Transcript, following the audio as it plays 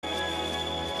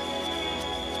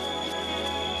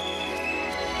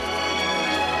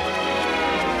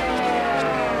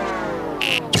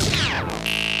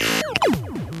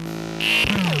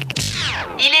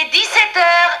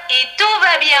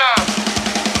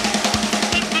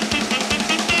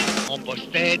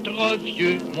être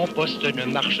vieux, mon poste ne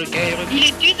marche guère, il est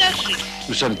usagé.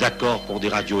 Nous sommes d'accord pour des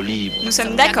radios libres. Nous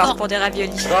sommes d'accord pour des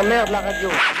raviolis. J'emmerde la radio.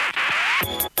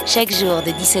 Chaque jour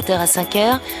de 17h à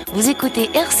 5h, vous écoutez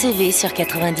RCV sur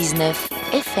 99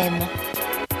 FM.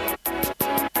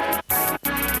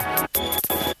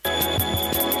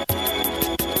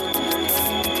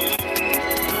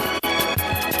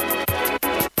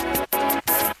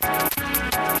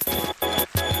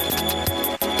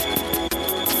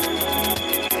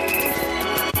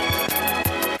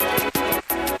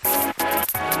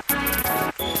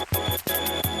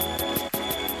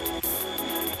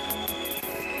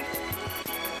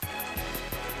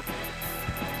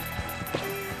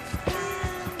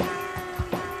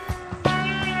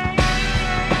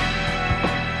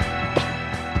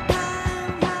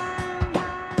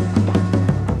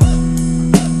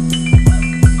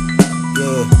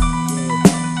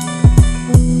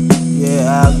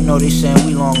 They saying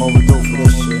we long overdue for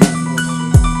this shit.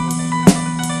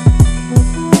 You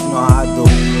know how I do.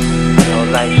 Your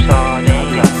life's hard and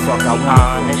young. Fuck, I want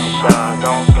honest, y'all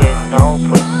don't get no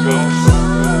pussy.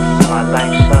 My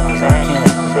life's a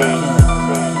fantasy.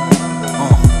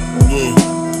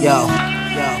 Yo,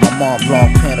 my Mont Blanc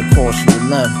pen, of course, you the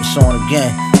limb. It's on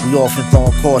again. We often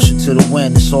throwing caution to the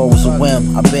wind, it's always a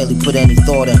whim. I barely put any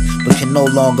thought in, but can no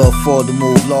longer afford to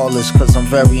move lawless, cause I'm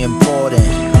very important.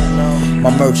 My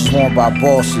merch is worn by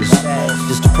bosses.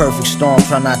 Just the perfect storm,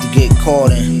 try not to get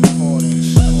caught in.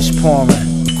 It's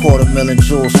pouring, 250,000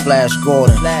 jewels, Flash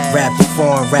Gordon. Rap the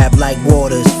foreign, rap like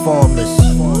water, it's formless.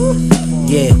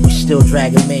 Yeah, we still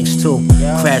dragging minks too.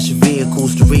 Crashing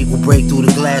vehicles, the regal break through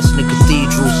the glass in the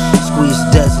cathedrals. Squeeze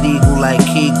the desert eagle like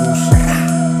Kegels.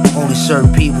 Only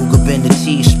certain people could bend the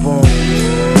teaspoon.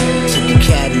 Took the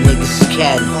caddy, niggas is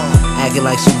caddy. Acting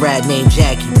like some rat named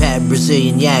Jackie, patting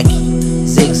Brazilian Yaki.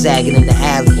 Zigzagging in the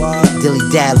alley,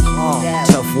 dilly-dally.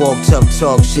 Tough walk, tough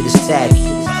talk, shit is tacky.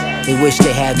 They wish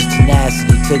they had the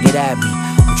tenacity to get at me.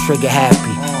 I'm trigger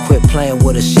happy, quit playing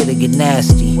with a shit'll get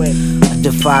nasty. I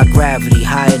defy gravity,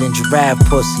 higher than giraffe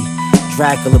pussy.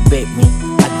 Dracula bit me,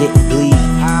 I didn't bleed.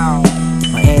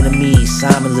 My enemy,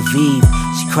 Simon Leviev.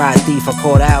 She cried thief, I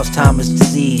caught Alzheimer's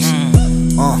disease.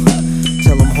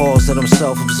 Tell them whores that I'm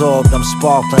self-absorbed, I'm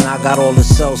sparkling, I got all the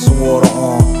seltzer water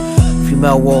on.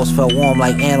 Female walls felt warm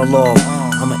like analog.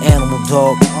 I'm an animal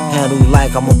dog, handle you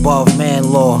like I'm above man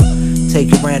law.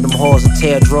 Take your random whores and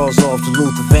tear drawers off to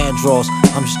Luther Vandross.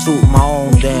 I'm just tooting my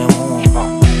own damn horn.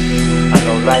 I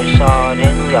know life's hard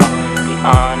and y'all, be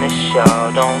honest,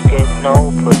 y'all don't get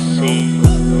no pussy.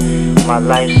 My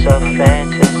life's a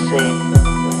fantasy.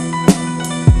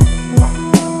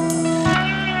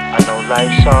 I know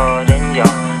life's hard and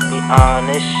y'all, be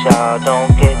honest, y'all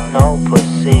don't get no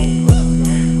pussy.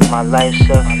 My life's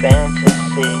a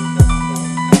fantasy.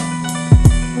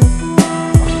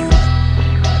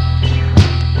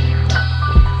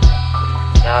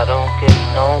 Y'all don't get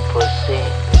no pussy.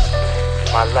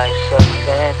 My life's a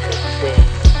fantasy.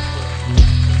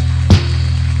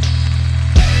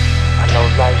 I know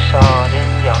life's hard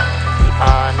and y'all, be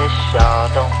honest, y'all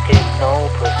don't get no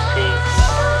pussy.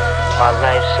 My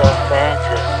life's a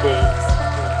fantasy.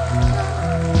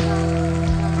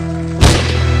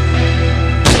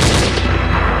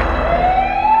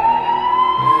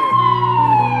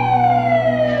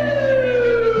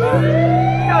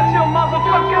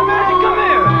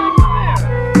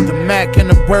 Mac in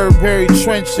the Burberry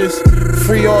trenches.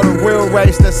 Free all the real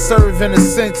rights that serve in a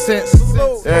sentence.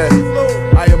 Yeah.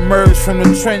 I emerged from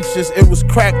the trenches. It was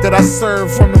crack that I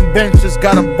served from them benches.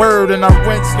 Got a bird and I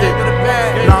rinsed it.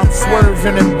 Now I'm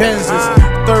swerving in Benzes.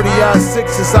 30-odd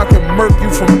sixes, I can murk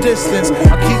you from distance.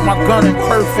 I keep my gun in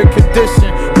perfect condition.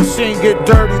 Machine get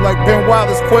dirty like Ben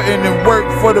Wallace putting in work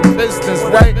for the Pistons,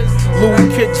 right?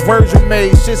 Louis kicks Virgil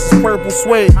made, shit's purple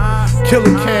suede.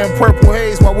 Killer can, purple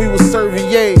haze while we was serving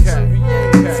yays.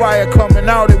 Fire coming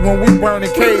out it when we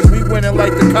burning K's. We winning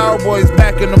like the Cowboys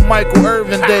back in the Michael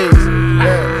Irvin days.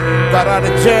 Yeah. Got out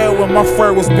of jail when my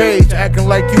fur was beige, acting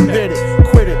like you did it,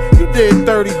 quit it. You did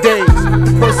 30 days.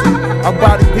 Pussy, I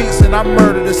body beats and I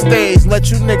murder the stage. Let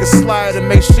you niggas slide and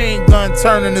machine gun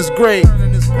turn in his grave.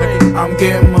 I'm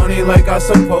getting money like I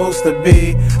supposed to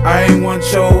be. I ain't want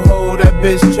your hoe, that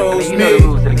bitch chose me.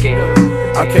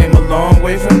 I came a long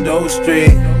way from Doe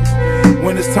Street.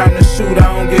 When it's time to shoot, I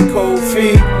don't get cold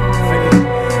feet.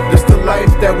 This the life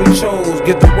that we chose.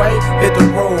 Get the white, hit the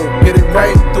road. Get it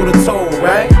right through the toll,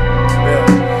 right?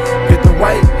 Yeah. Get the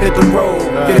white, hit the road.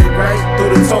 Get it right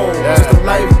through the toll. It's the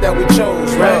life that we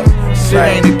chose, right? Shit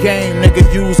ain't a game, nigga,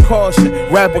 use caution.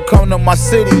 Rapper come to my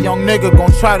city, young nigga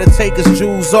gon' try to take his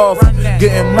jewels off.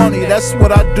 Getting money, that's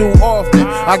what I do often.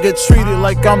 I get treated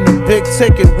like I'm the big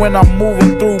ticket when I'm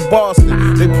moving through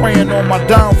Boston. They praying on my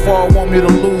downfall, want me to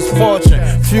lose fortune.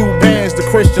 Few bands, the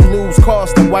Christian lose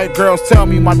cost. And white girls tell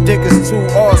me my dick is too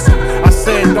awesome. I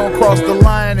said don't cross the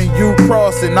line and you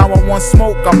cross it. Now I want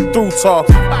smoke, I'm through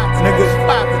talking.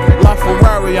 Nigga, La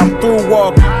Ferrari, I'm through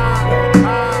walking.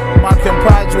 My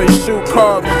compadres shoot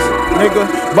carbons. Nigga,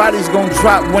 bodies gon'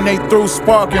 drop when they through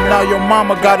sparking. Now your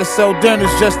mama gotta sell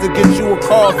dinners just to get you a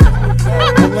coffin.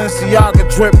 Balenciaga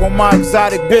drip on my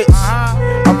exotic bitch.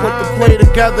 I put the play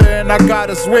together and I got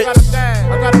us rich.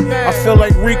 I feel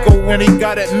like Rico when he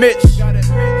got at Mitch.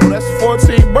 Well, that's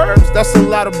 14 birds, that's a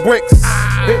lot of bricks.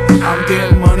 I'm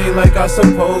getting money like I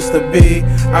supposed to be.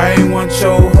 I ain't want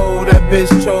your hoe, that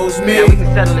bitch chose me.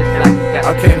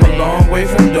 I came a long way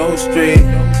from Doe Street.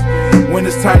 When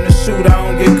it's time to shoot, I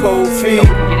don't get cold feet.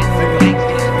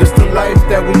 It's the life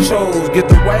that we chose. Get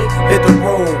the white, hit the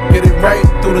road. Get it right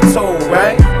through the toll,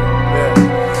 right?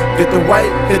 Get the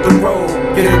white, hit the road.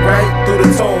 Get it right through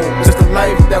the toll. It's the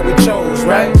life that we chose,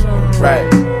 right? Right.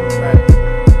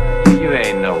 You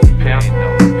ain't no pimp.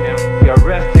 Your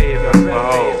rest is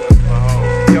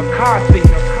your car seat.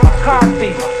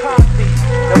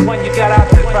 The one you got out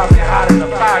there probably hot as a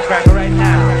firecracker right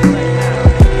now.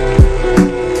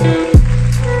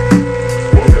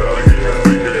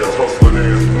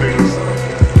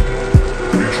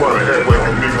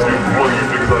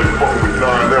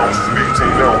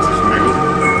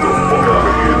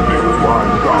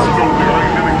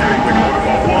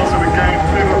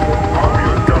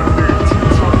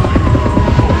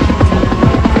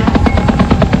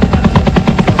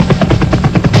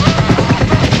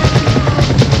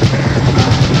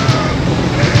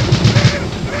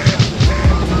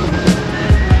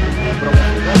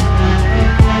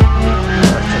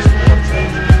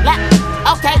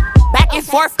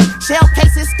 Shell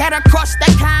cases that are crushed the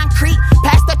concrete.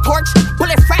 Pass the torch,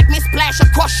 bullet fragments splash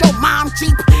across your mom's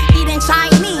Jeep. Eating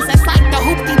Chinese, it's like the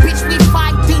hoopty bitch we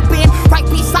fight deep in. Right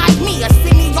beside me, a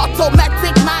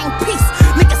semi-automatic 9-piece.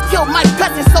 Niggas killed my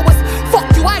cousin, so it's fuck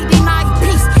you, I deny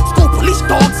peace. School police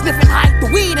dogs sniffing hide the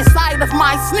weed inside of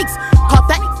my sneaks. Caught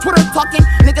that Twitter talking,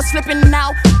 niggas slipping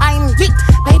now, I'm geeked.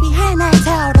 Baby, hand that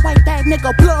towel to wipe that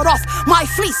nigga blood off my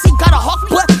fleece. He got a hawk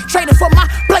blood, traded for my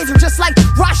blazer just like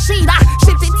Rashid. I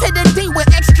shipped it to the D with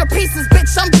extra pieces, bitch,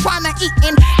 I'm trying to eat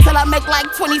in till I make like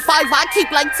 25. I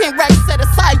keep like 10 racks set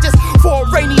aside just for a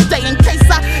rainy day in case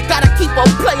I gotta keep a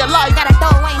play alive. Gotta throw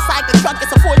away inside the truck,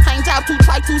 it's a 4-time job to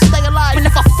try to stay alive. And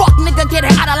if a fuck nigga get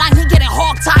it out of line, he getting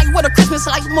hog-tied with a Christmas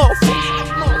like motherfucker.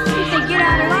 You say get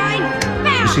out of line?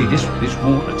 You see, this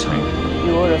water tank.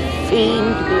 You're a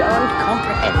fiend beyond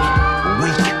comprehension.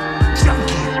 Weak,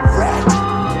 junkie, rat.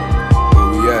 Where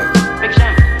we at? Big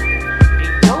Sam.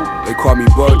 They call me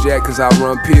Bojack cause I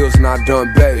run pills and I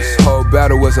dump bass. Whole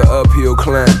battle was an uphill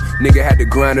climb. Nigga had to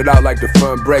grind it out like the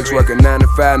front brakes. Working 9 to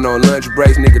 5, no lunch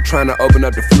breaks. Nigga tryna open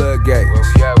up the floodgates.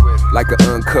 Like an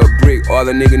uncut brick, all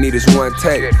a nigga need is one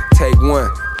take. Take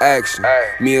one, action.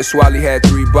 Me and Swally had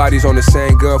 3 bodies on the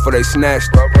same gun before they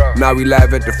snatched it. Now we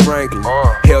live at the Franklin.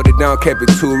 Held it down, kept it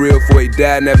too real before he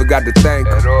died, never got to thank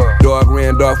him. Dog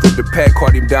ran off with the pack,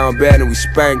 caught him down bad and we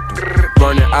spanked him.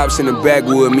 Burning ops in the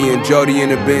backwood, me and Jody in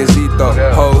the Benzito.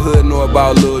 Whole hood know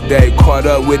about Lil Dave, caught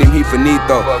up with him, he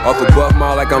finito. Off a buff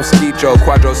mall like I'm Skeecho,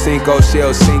 Quadro Cinco,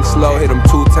 shell sink slow, hit him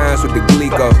 2 times with the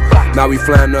Glico. Now we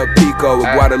flying up Pico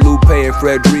with Guadalupe and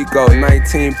Frederico.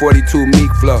 1942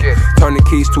 Meek flow, turn the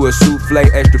keys to a souffle,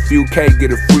 extra few K,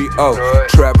 get a free O.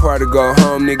 Trap hard to go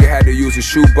home, nigga had to use a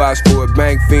shoebox for a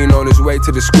bank fiend on his way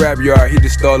to the scrapyard. He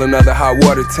just stole another hot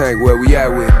water tank. Where we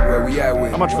at with?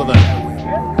 How much for that?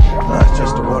 It's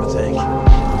just a water tank.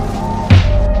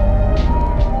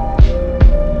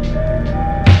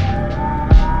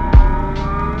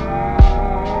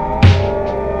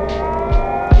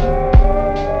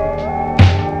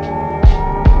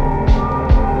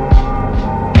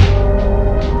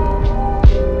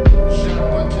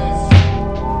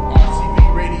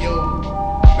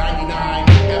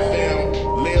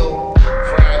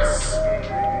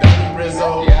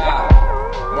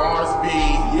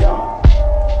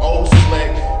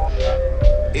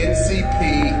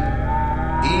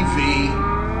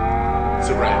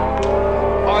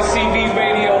 RCV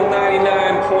Radio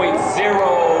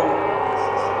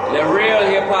 99.0. The real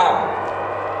hip-hop.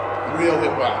 Real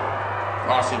hip-hop.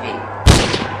 RCV.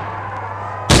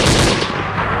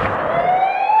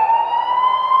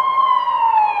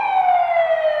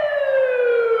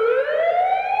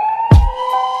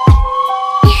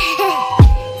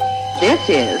 This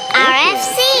is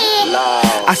RFC.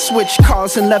 I switched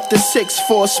cars and left the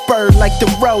 6-4 spurred like the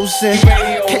Rosen.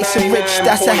 Case of rich,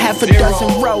 that's a half a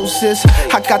dozen roses.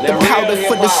 I got the powder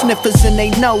for the sniffers and they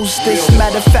knows this.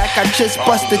 Matter of fact, I just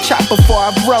bust the chop before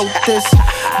I wrote this.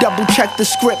 Double check the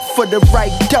script for the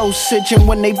right dosage. And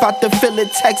when they bout to fill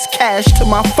it, text cash to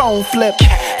my phone flip.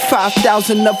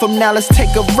 5,000 of them, now let's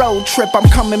take a road trip. I'm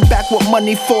coming back with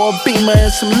money for a Beamer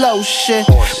and some low shit.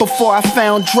 Before I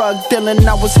found drug dealing,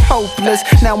 I was hopeless.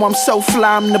 Now I'm so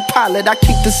fly, I'm the pilot, I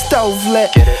keep the stove lit.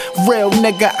 Real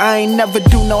nigga, I ain't never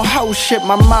do no hoe shit.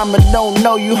 My mama don't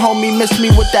know you, homie, miss me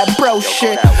with that bro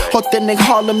shit. Authentic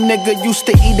Harlem nigga, used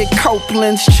to eat at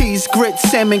Copeland's. Cheese, grits,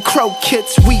 salmon,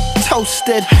 croquettes, wheat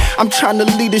toasted. I'm trying to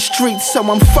lead the streets, so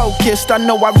I'm focused. I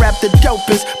know I rap the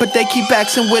dopest, but they keep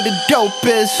asking where the dope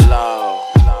is.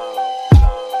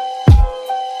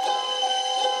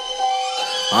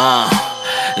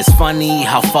 It's funny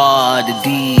how far the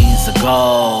D's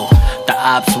go. The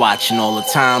ops watching all the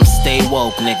time, stay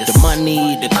woke, niggas. The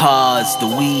money, the cars, the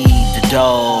weed, the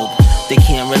dope. They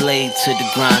can't relate to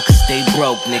the grind cause they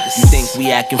broke, niggas. You think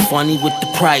we acting funny with the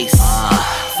price?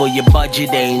 For your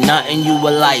budget, ain't nothing you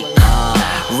would like.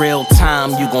 Real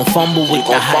time, you gon' fumble with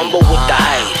the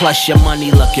hype. Plus your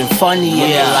money looking funny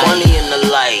in the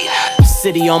light.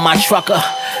 City on my trucker,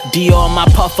 Dior on my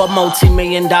puffer,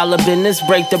 multi-million-dollar business.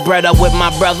 Break the bread up with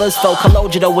my brothers. Felt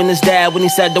Cologito in his dad when he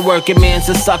said the working man's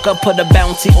a sucker. Put a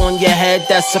bounty on your head,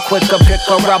 that's a quicker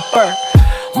picker-upper.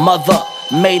 Mother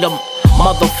made him,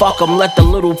 motherfuck him. Let the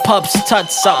little pups touch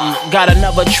something. Got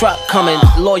another truck coming,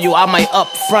 loyal, I might up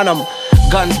front him.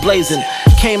 Guns blazing,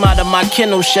 came out of my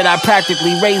kennel shit, I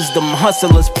practically raised them.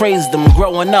 Hustlers praised them,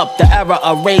 growing up, the era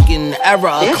of Reagan,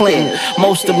 era of Clinton.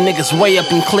 Most of them niggas way up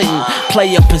in Clinton.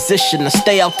 Play a position to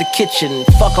stay out the kitchen.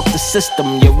 Fuck up the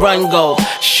system, your run go.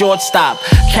 Shortstop,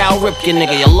 Cal Ripken,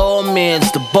 nigga, your little man's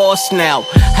the boss now.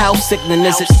 How sickening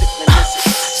is it?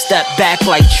 Step back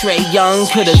like Trey Young.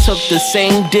 Coulda took the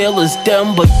same deal as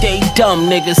them, but they dumb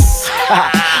niggas.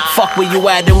 Fuck where you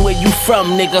at and where you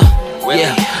from, nigga.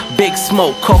 Yeah, big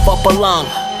smoke, cough up a lung.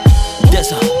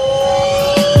 This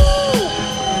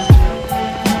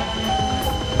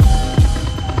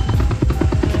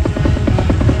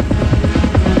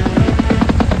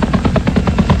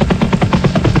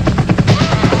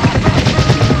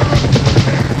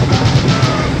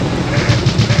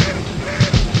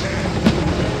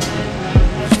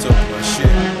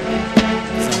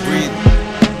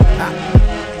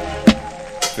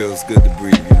feels good to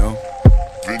breathe, you know?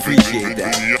 Appreciate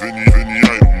that.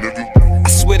 I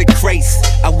swear to Christ,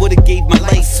 I would've gave my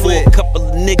life for a couple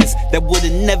of niggas that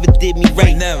would've never did me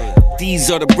right.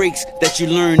 These are the breaks that you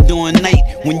learn during night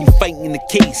when you fighting in the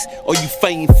case or you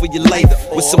fighting for your life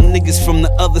with some niggas from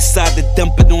the other side that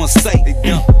dump it on sight.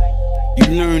 You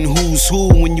learn who's who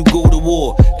when you go to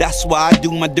war. That's why I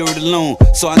do my dirt alone,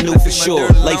 so I know for sure.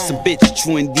 Life's a bitch,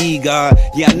 true indeed, God.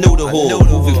 Yeah, I know the whole.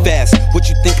 Moving fast, what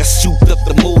you think I souped up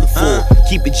the motor for?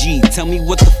 Keep it G, tell me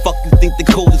what the fuck you think the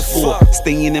code is for.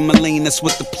 Staying in my lane, that's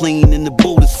what the plane and the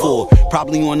boat is for.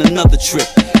 Probably on another trip,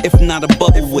 if not a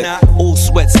bubble whip. Old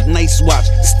sweats, nice watch,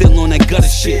 still on that gutter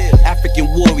shit. African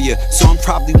warrior, so I'm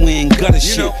probably wearing gutter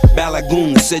shit.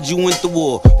 Balagoon said you went to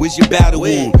war, where's your battle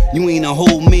wound? You ain't a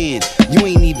whole man, you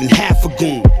ain't even half a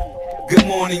goon. Good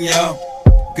morning, y'all.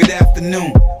 Good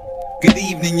afternoon. Good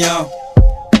evening, y'all.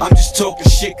 I'm just talking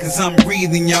shit cause I'm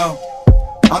breathing, y'all.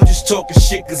 I'm just talking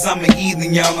shit cause I'm a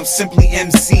heathen, y'all. I'm simply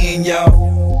MCing,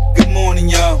 y'all. Good morning,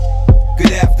 y'all.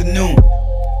 Good afternoon.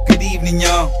 Good evening,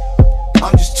 y'all.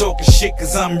 I'm just talking shit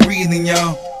cause I'm breathing,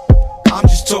 y'all. I'm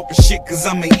just talking shit cause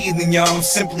I'm a heathen, y'all. I'm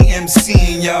simply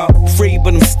MCing, y'all. Free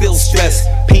but I'm still stressed,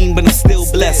 pain but I'm still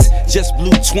blessed. Just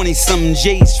blew 20-something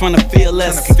J's trying to feel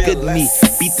less. Good me,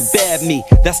 beat the bad me,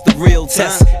 that's the real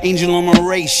test. Angel on my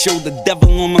right, show the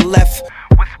devil on my left.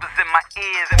 Whispers in my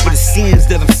ears, but it seems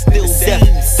that I'm still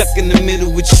deaf. Stuck in the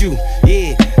middle with you,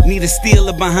 yeah. Need a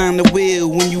stealer behind the wheel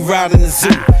when you ride in the zoo.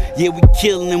 Yeah, we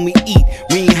kill and we eat,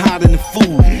 we ain't hiding the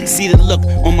food. See the look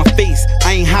on my face,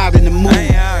 I ain't hiding the mood.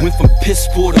 Went from piss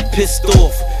poor to pissed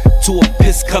off to a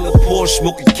piss colored Porsche,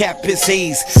 smoking cat piss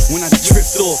haze. When I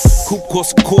drift off, coupe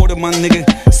costs $1/4, my nigga,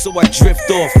 so I drift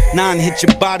off. 9 hit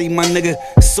your body, my nigga,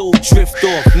 so drift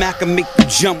off. Mac can make you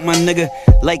jump, my nigga,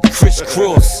 like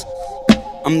crisscross.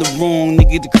 I'm the wrong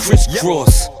nigga to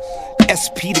crisscross.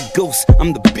 SP the ghost,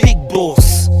 I'm the big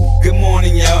boss. Good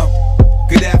morning, y'all.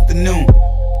 Good afternoon.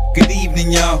 Good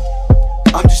evening, y'all.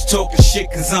 I'm just talking shit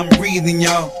cause I'm breathing,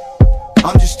 y'all.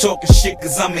 I'm just talking shit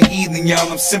cause I'm a heathen, y'all.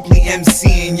 I'm simply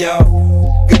MCing, y'all.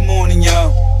 Good morning,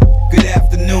 y'all. Good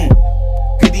afternoon.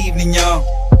 Good evening, y'all.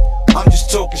 I'm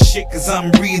just talking shit cause I'm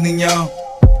breathing, y'all.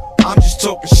 I'm just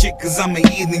talking shit cause I'm a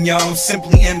heathen, y'all. I'm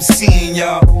simply MCing,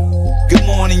 y'all. Good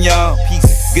morning, y'all.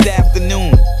 Peace. Good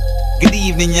afternoon. Good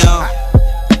evening, y'all.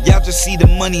 Y'all just see the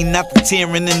money, not the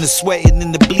tearing and the sweating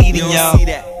and the bleeding, y'all.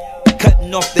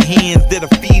 Cutting off the hands that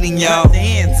are feeding y'all.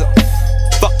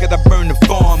 Fuck it, I burn the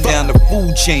farm down, the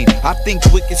food chain. I think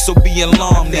wicked, so be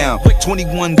alarmed now.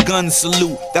 21 gun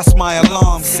salute, that's my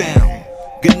alarm sound.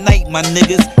 Good night, my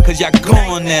niggas, cause y'all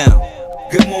gone now.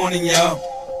 Good morning, y'all.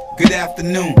 Good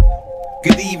afternoon.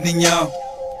 Good evening, y'all.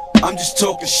 I'm just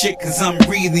talking shit cause I'm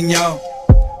breathing, y'all.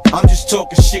 I'm just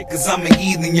talking shit cause I'm a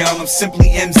heathen, y'all. I'm simply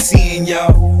MCing,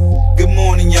 y'all. Good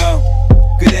morning, y'all.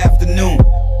 Good afternoon.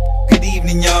 Good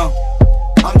evening, y'all.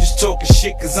 I'm just talking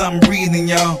shit cause I'm breathing,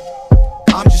 y'all.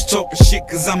 I'm just talking shit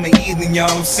cause I'm a heathen,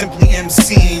 y'all. I'm simply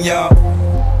MCing, y'all.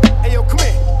 Hey yo, come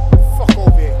here. Fuck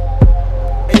over here.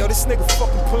 Hey yo, this nigga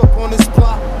fucking pull up on this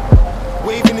block,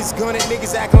 waving his gun at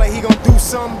niggas, acting like he gonna do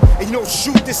something, and you don't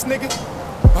shoot this nigga?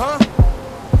 Huh?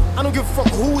 I don't give a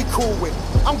fuck who he cool with.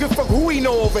 I don't give a fuck who he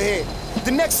know over here.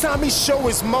 The next time he show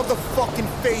his motherfucking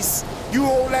face, you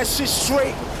hold that shit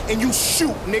straight and you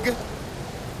shoot, nigga.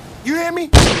 You hear me?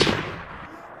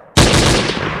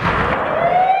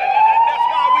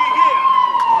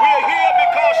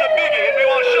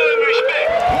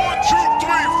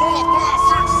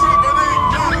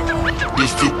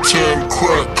 It's the 10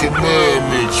 crack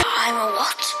commandments. I'm a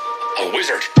what? A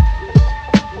wizard.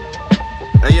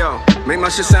 Hey yo, make my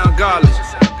shit sound godly.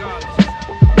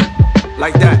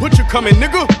 Like that. What you coming,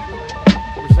 nigga?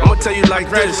 I'ma tell you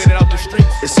like this.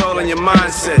 It's all in your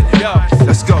mindset.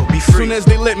 Let's go, be free. Soon as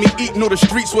they let me eat, knew the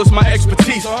streets was my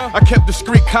expertise. I kept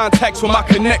discreet contacts with my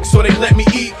connects, so they let me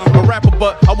eat. A rapper,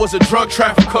 but I was a drug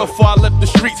trafficker before I left the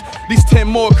streets. These 10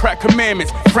 more crack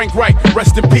commandments. Frank Wright,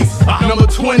 rest in peace. Number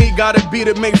 20, gotta be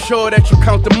to make sure that you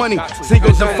count the money.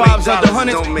 Singles and fives under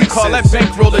hundreds, we call that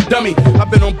bankroll a dummy.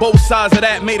 I've been on both sides of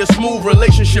that, made a smooth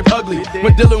relationship ugly.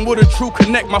 When dealing with a true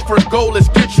connect, my first goal is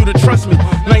get you to trust me.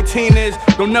 19 is,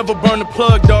 don't never burn the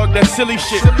plug, dog, that silly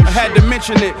shit. I had to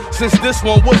mention it, since this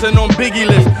one wasn't on Biggie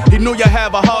list. He knew you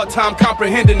have a hard time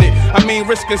comprehending it. I mean,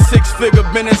 risking 6-figure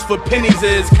business for pennies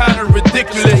is kinda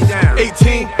ridiculous.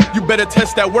 18, you better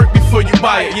test that work before you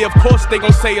buy it. Yeah, of course they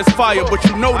gon' say it's fire, but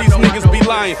you know these niggas be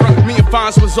lying. Me and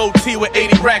Fonz was OT with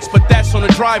 80 racks, but that's on the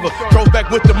driver. Drove back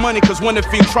with the money, cause when the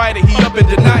fiend tried it, he up and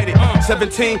denied it.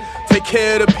 17, take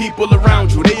care of the people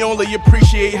around you. They only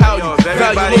appreciate how you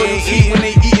value loyalty when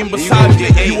they eating beside you.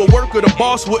 You a worker, the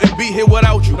boss wouldn't be here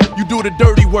without you. You do the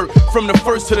dirty work from the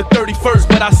 1st to the 31st,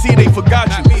 but I see they forgot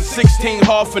you. 16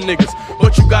 hard for niggas,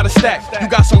 but you got a stack. You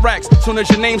got some racks, soon as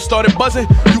your name started buzzing,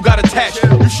 you got attached.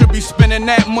 You should be spending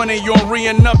that money on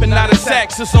re-ing up and not in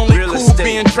sacks. It's only cool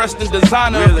being dressed in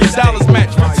designer if your dollars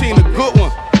match. Routine a good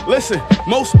one. Listen,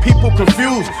 most people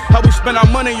confused how we spend our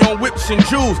money on whips and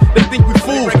jewels. They think we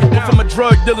fools. If I'm a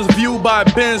drug dealer's view by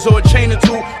a Benz or a chain or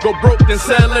two, go broke then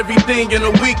sell everything in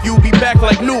a week, you be back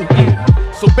like new.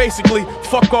 So basically,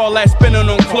 fuck all that spending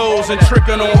on clothes and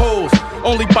tricking on hoes.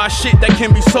 Only buy shit that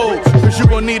can be sold, cause you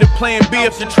gon' need a plan B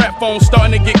if your trap phone's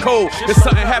starting to get cold. If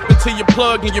something happened to your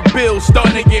plug and your bills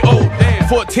starting to get old.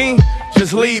 14,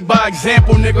 just lead by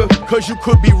example, nigga, cause you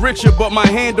could be richer, but my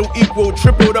handle equal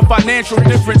triple the financial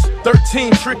difference.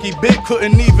 13, tricky, Big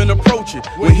couldn't even approach it.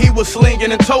 When he was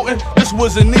slinging and toting, this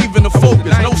wasn't even the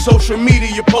focus. No social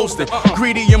media posting,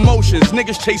 greedy emotions.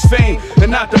 Niggas chase fame and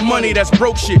not the money, that's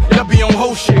broke shit. Y'all be on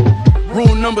whole shit.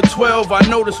 Rule number 12, I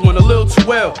noticed one a little too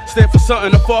well. Stand for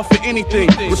something to fall for anything.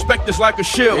 Respect is like a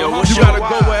shield. You gotta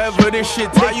go wherever this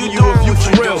shit taking you if you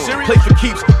for real. Play for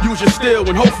keeps, use your steel,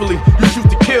 and hopefully you shoot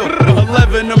to kill.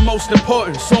 11, the most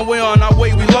important. Somewhere on our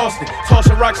way we lost it.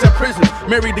 Tossing rocks at prisons.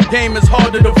 Married the game, it's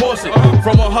hard to divorce it.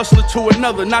 From a hustler to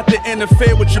another, not to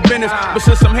interfere with your business. But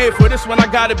since I'm here for this one, I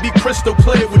gotta be crystal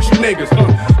clear with you niggas.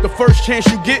 The first chance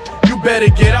you get, you better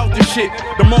get out the shit.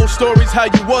 The most stories how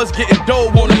you was getting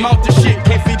dough won't amount to shit.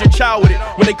 Can't feed your child with it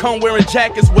when they come wearing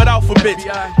jackets with alphabets.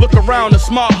 Look around, the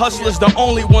smart hustlers, the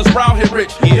only ones round here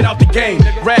rich. Get out the game.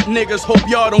 Rap niggas, hope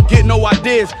y'all don't get no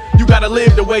ideas. You gotta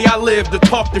live the way I live to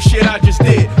talk the shit I just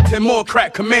did. 10 more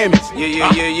crack commandments.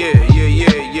 Yeah.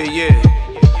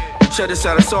 Check this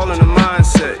out, it's all in the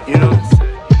mindset, you know?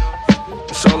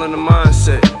 It's all in the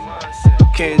mindset.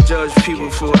 Can't judge people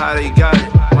for how they got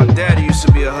it. My daddy used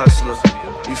to be a hustler,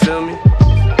 you feel me?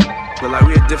 But like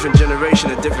we a different generation,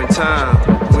 a different time.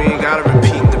 We ain't gotta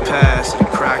repeat the past, the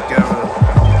crack era,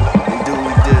 and do what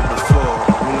we did before.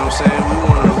 You know what I'm saying? We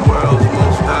one of the world's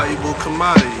most valuable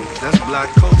commodities. That's black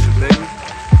culture, baby.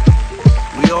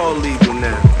 We all legal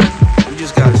now. We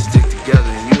just gotta stick together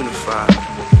and unify.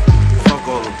 Fuck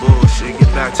all the bullshit, get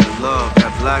back to the love,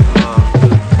 that black love.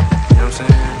 You know what I'm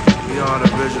saying? We all are the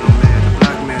original man. The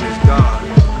black man is God.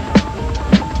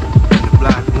 And the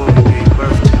black woman gave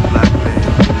birth to the black man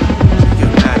to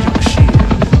give magic a shield.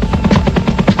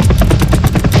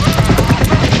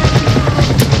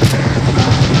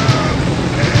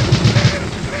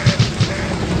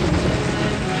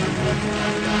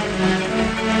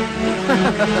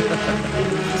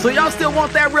 So y'all still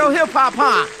want that real hip-hop,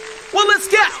 huh? Well, let's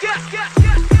go.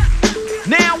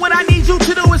 Now what I need you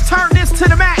to do is turn this to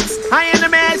the max. I am the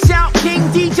man, shout King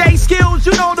DJ Skills.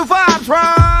 You know the vibes,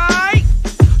 right?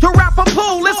 The rapper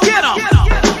pool, let's get 'em.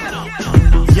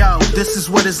 Yo, this is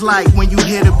what it's like when you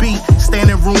hear the beat.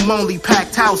 Standing room only,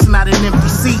 packed house, not an empty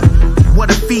seat. What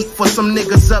a feat for some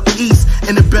niggas up east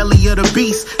in the belly of the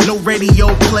beast. No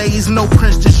radio plays, no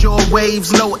Prince, just your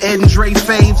waves, no Ed and Dre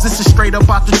faves. This is straight up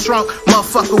out the trunk,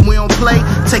 motherfucker, we don't play.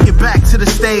 Take it back to the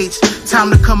stage, time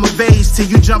to come of age. Till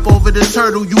you jump over this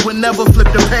hurdle, you would never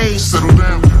flip the page. Settle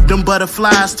down. Them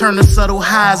butterflies turn to subtle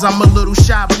highs. I'm a little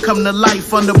shy, but come to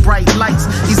life under bright lights.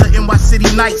 These are NY City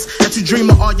nights that you dream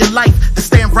of all your life. To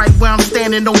stand right where I'm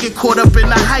standing, don't get caught up in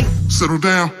the hype. Settle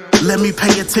down. Let me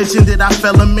pay attention, did I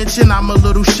fella mention I'm a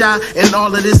little shy, and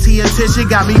all of this here attention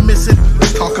got me missing.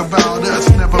 Let's talk about us,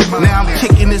 never mind. Now I'm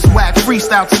kicking this whack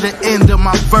freestyle to the end of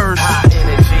my verse. High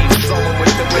energy, flowing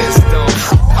with the wisdom.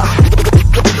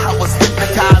 I was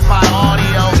hypnotized by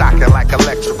audio. Shocking like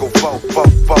electrical folks.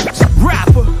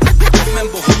 Rapper,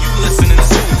 remember who you listening to.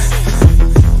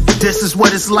 This is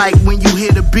what it's like when you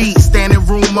hear the beat. Standing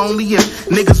room only. If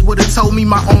niggas would've told me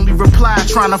my only reply,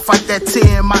 trying to fight that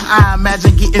tear in my eye.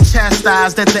 Imagine getting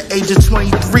chastised at the age of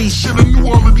 23. Shoulda knew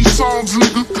all of these songs,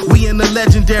 nigga. We in a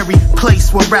legendary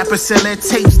place where rappers sell their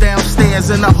tapes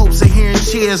downstairs in the hopes of hearing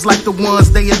cheers like the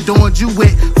ones they adorned you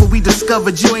with. For we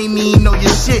discovered you ain't even know your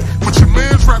shit, but your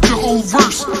man's rapped the whole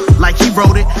verse like he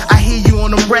wrote it. I hear you on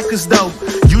them records though.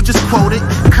 You just quoted.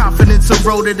 Confidence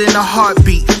eroded in a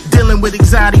heartbeat. Dealing with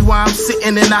anxiety while I'm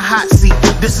sitting in a hot seat.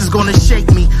 This is gonna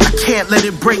shake me, I can't let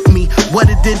it break me. What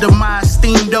it did to my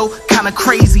esteem though, kinda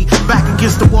crazy. Back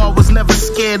against the wall, was never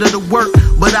scared of the work.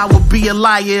 But I would be a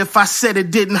liar if I said it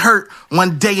didn't hurt.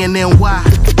 One day and then why?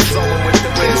 Flowing with the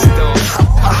wisdom.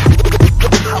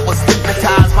 I was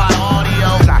hypnotized by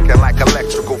audio. Shocking like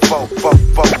electrical folks.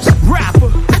 Rapper,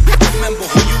 remember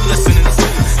who you listening to.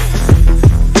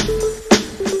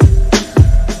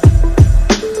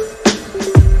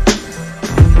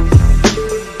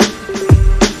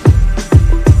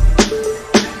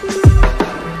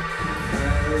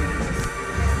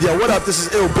 Yo, what up? This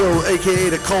is Ill Bill, aka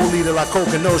the co-leader La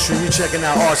Coca Nostra. You checking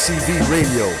out RCV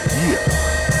Radio. Yeah.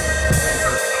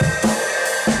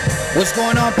 What's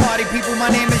going on, party people? My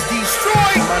name is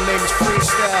Destroy. My name is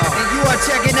Freestyle. And you are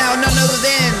checking out none other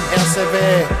than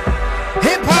HipHop.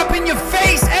 Hip hop in your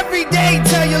face every day.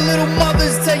 Tell your little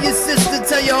mothers, tell your sister,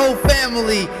 tell your whole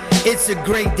family. It's a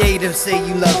great day to say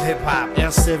you love hip hop.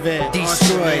 HipHop.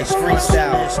 Destroy,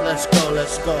 freestyle. Let's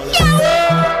go.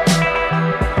 Yeah.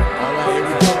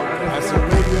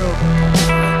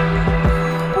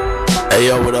 Hey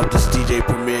yo, what up? This is DJ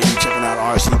Premier. You checking out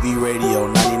RCV Radio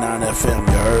 99 FM.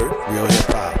 You heard? Real hip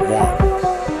hop. One.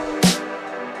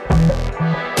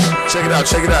 Check it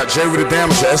out. Jay with the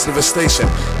Damage at Estiva Station.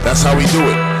 That's how we do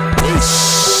it.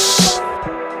 Peace.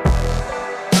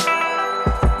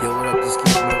 Yo, what up? This is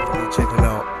Keith Murphy. You checking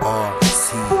out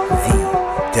RCV.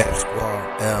 Death Squad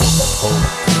LOD.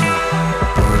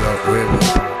 Word up, really.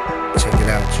 Check it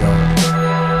out, y'all.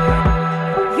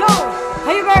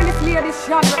 This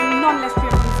genre non-less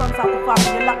straight from the Sons of the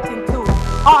Family. You're locked into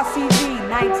RCV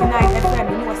 99 FM.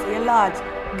 You know what's your large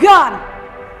gun.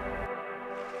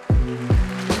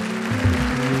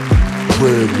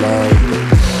 Red light.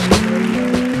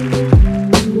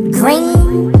 Green.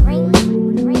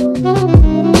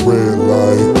 Red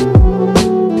light.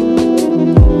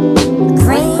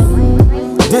 Green.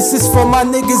 This is for my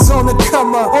niggas on the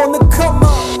come up.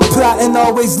 Plotting,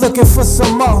 always looking for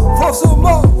some more.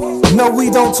 No, we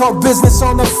don't talk business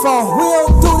on the phone. We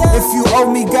don't do that. If you owe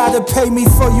me, gotta pay me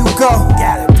before you go.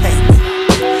 Gotta pay me.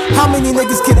 How many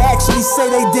niggas can actually say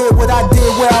they did what I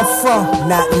did where I'm from?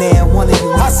 Not now, one of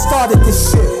you. I started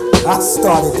this shit.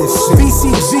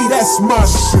 BCG, that's my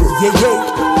shit.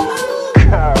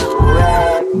 Yeah.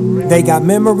 They got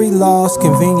memory loss,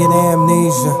 convenient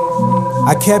amnesia.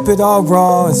 I kept it all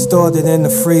raw and stored it in the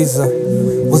freezer.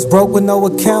 Was broke with no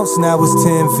accounts, now it's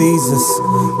 10 visas.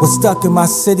 Was stuck in my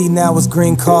city, now it's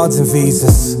green cards and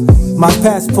visas. My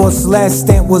passport's last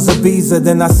stamp was Ibiza.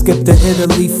 Then I skipped to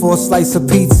Italy for a slice of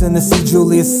pizza and to see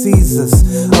Julius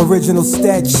Caesar's original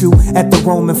statue at the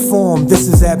Roman Forum. This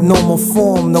is abnormal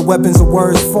form. No weapons or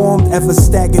words formed ever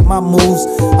staggered my moves.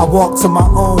 I walk to my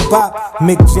own bop,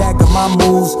 Mick Jagger my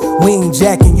moves. We ain't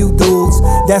jacking you dudes.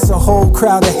 That's a whole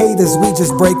crowd of haters. We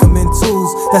just break them in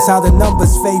twos. That's how the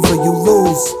numbers favor you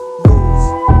lose.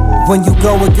 When you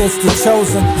go against the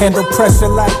chosen, handle pressure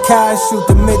like Kai, shoot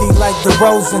the midi like the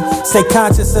Rosen. Stay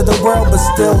conscious of the world, but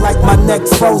still like my neck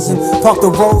frozen. Park the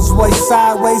Rolls Royce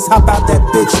sideways, hop out that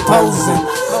bitch posing.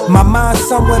 My mind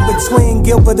somewhere between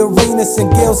Gilbert Arenas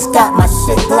and Gil Scott, my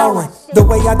shit glowing. The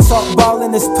way I talk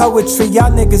ballin' is poetry,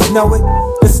 y'all niggas know it.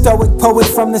 The stoic poet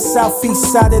from the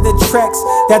southeast side of the tracks,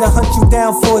 that'll hunt you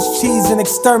down for his cheese and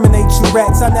exterminate you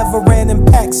rats. I never ran in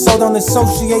packs, so don't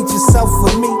associate yourself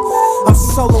with me. I'm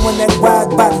solo in that wide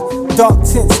body, dark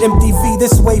tints, MTV,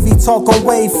 this wavy talk on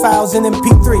wave files and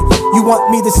MP3. You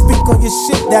want me to speak on your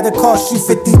shit, that'll cost you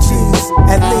 50 G's,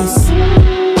 at least.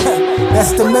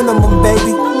 That's the minimum,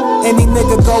 baby. Any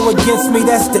nigga go against me,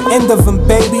 that's the end of him,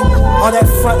 baby. All that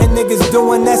frontin' niggas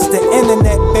doing, that's the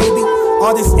internet, baby.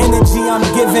 All this energy I'm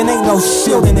giving, ain't no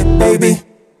shielding it, baby.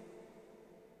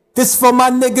 This for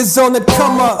my niggas on the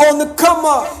come up, on the come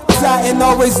up. Plotting,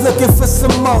 always looking for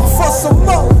some more, for some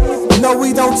more. No,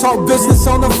 we don't talk business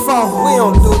on the phone. We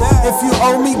don't do that. If you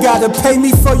owe me, gotta pay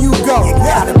me before you go. You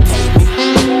gotta pay me.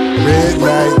 Red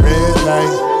light, red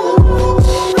light.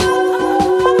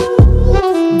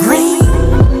 Green.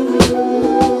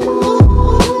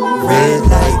 Red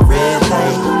light, red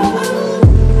light.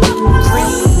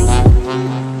 Green.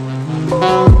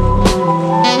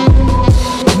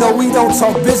 No, we don't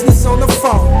talk business on the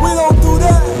phone. We don't do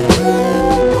that.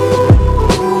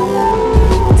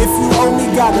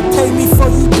 Gotta pay me before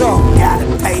you go. Gotta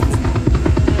pay me.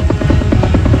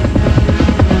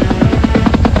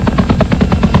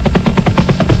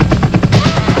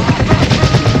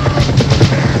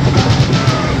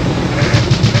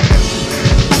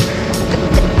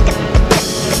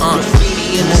 Graffiti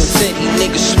in the city,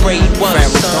 niggas spray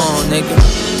once, nigga.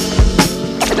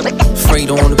 Afraid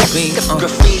on the beat.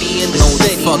 Graffiti in the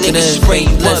city, niggas spray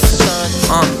once,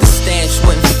 son. The stash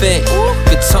wouldn't fit.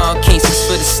 Guitar cases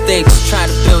for the sticks. Try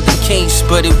to build a case,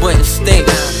 but it wouldn't stick.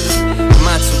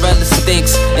 Mozzarella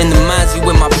sticks in the Mozzie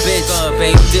with my bitch.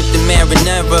 Babe, dip the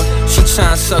marinara. She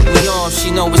tryna suck me off. She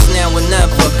know it's now or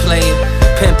never. Play it,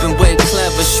 pimpin' way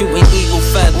clever, shooting eagle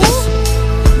feathers.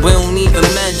 We don't even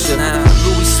measure.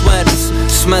 Louis sweaters,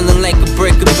 smelling like a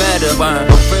brick of better. A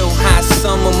real hot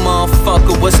summer,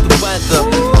 motherfucker. What's the weather?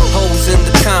 Hoes in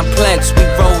the complex, we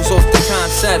rose off the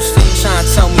concepts. Tryna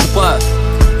tell me what?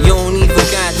 You don't even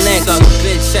got next. Suck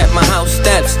bitch at my house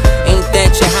steps. Ain't that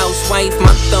your housewife?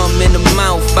 My thumb in the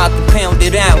mouth, bout to pound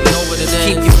it out. Know what it is.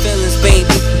 Keep your feelings,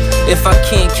 baby. If I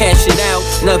can't cash it out,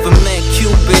 never met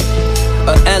Cupid.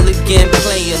 A elegant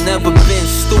player, never been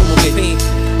stupid.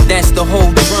 That's the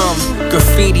whole drum.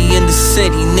 Graffiti in the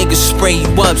city, niggas spray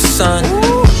you up, son.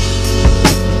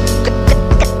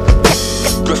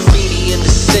 Graffiti in the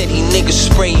city, niggas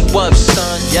spray you up,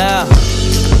 son. Yeah.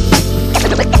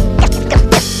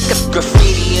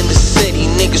 Graffiti in the city,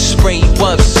 niggas spray you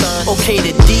up, son. Okay,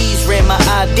 the D's ran my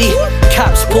ID.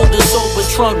 Cops pulled us over,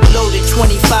 trunk loaded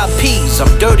 25 P's.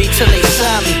 I'm dirty till they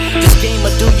sign me. This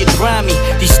game'll do you grimy.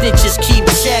 These snitches keep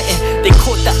chatting. They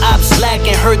caught the ops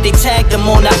lacking. Heard they tagged them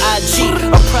on the IG.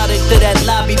 A product of that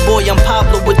lobby boy, I'm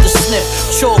Pablo with the sniff.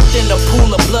 Choked in a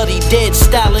pool of bloody dead,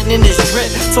 styling in his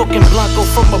drip. Talking Blanco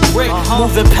from a brick,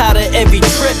 moving powder every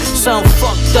trip. Some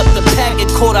fucked up the packet,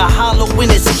 caught a hollow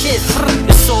in his kid.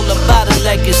 It's all about a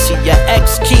legacy. Your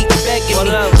ex keep begging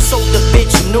me. Sold the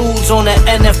bitch nudes on the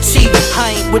NFT.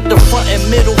 I ain't with the front and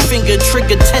middle finger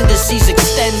trigger tendencies.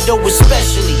 Extendo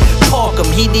especially. Park him,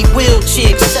 he need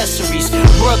wheelchair accessories.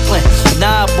 Brooklyn,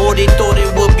 nah boy, they thought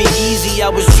it would be easy. I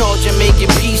was charging, making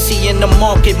PC in the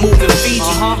market, moving Fiji.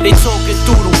 They talking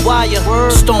through the wire,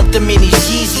 stomped them in these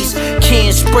Yeezys.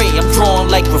 Can spray, I'm drawing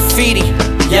like graffiti.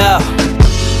 Yeah.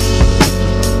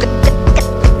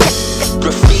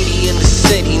 Graffiti in the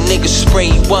city, niggas spray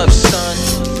you up, son.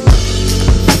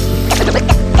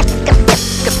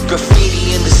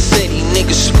 Graffiti in the city,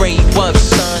 niggas spray you up,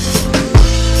 son.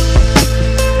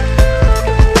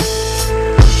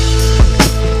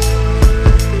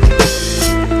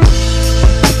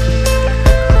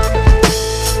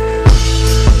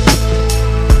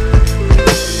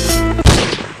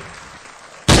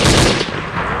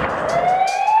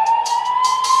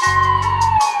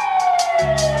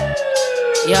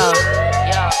 Yo,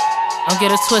 don't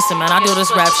get it twisted, man. I do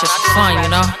this rap shit for fun, you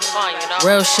know?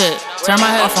 Real shit. Turn my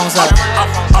headphones up.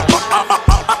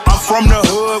 I'm from the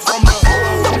hood,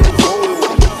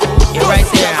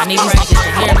 need these niggas to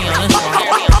hear me on this one.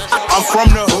 I'm from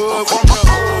the hood.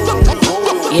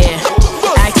 Yeah.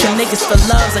 Asking niggas for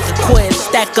loves like a quiz.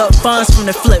 Stack up funds from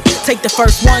the flip. Take the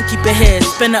first one, keep it here.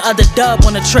 Spin the other dub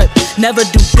on a trip. Never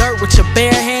do dirt with your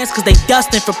bare hands, cause they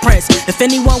dustin' for prints. If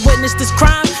anyone witnessed this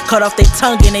crime, cut off their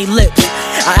tongue and they lips.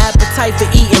 Our appetite for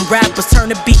eating rappers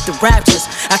turn to beat the raptures.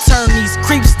 I turn these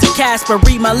creeps to Casper,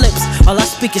 read my lips. All I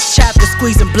speak is chapter,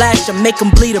 squeeze and blast you, make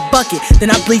them bleed a bucket.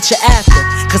 Then I bleach you after.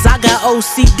 Cause I got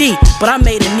OCD, but I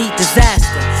made a neat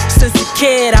disaster. Since a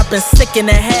kid, I've been sick in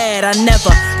the head. I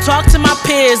never talked to my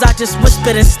peers, I just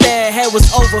whispered instead. Head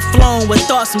was overflowing with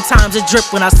thoughts, sometimes it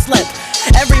dripped when I slept.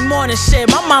 Every morning shit,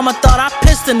 my mama thought I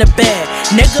pissed in the bed.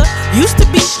 Nigga, used to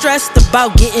be stressed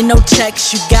about getting no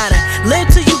checks. You gotta live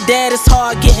till you dead, it's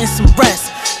hard getting some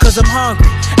rest. Cause I'm hungry,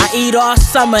 I eat all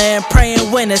summer and pray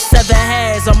in winter. 7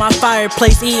 heads on my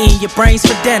fireplace, eating your brains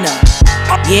for dinner.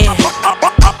 Yeah.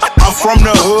 I'm from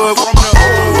the hood.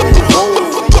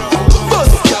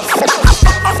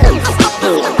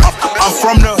 I'm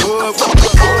from the hood.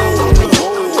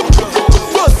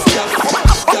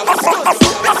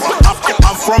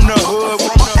 I'm from the hood.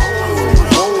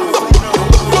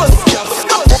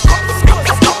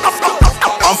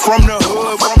 I'm from the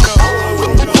hood.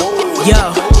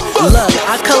 Yo, look,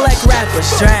 I collect rappers,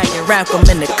 drag and rap them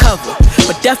in the cover.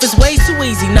 But death is way too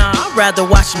easy, nah, I'd rather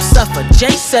watch him suffer.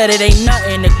 Jay said it ain't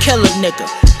nothing to kill a nigga.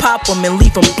 Pop him and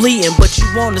leave him bleeding, but you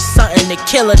wanted something to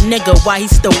kill a nigga while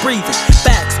he's still breathing.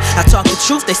 Facts, I talk the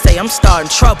truth, they say I'm starting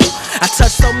trouble. I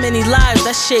touched so many lives,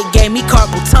 that shit gave me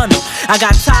carpal tunnel. I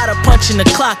got tired of punching the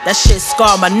clock, that shit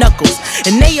scarred my knuckles.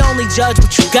 And they only judge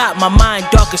what you got, my mind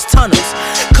dark as tunnels.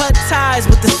 Cut ties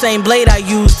with the same blade I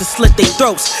use to slit their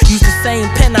throats. Use the same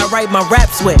pen I write my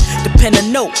raps with. To pen a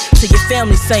note to your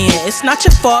family saying it's not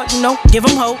your fault, you know, give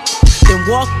them hope. Then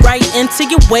walk right into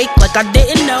your wake like I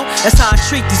didn't know. That's how I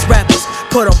treat these rappers.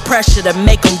 Put on pressure to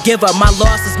make them give up. My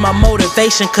loss is my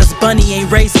motivation, cause Bunny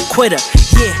ain't raised a quitter.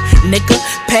 Yeah, nigga,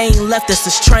 pain left us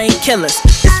as trained killers.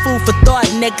 It's food for thought,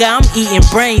 nigga, I'm eating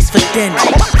brains for dinner.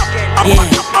 Yeah.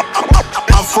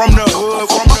 I'm from the hood. I'm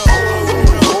from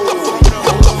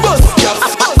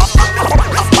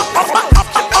the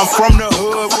hood. I'm from the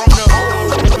hood.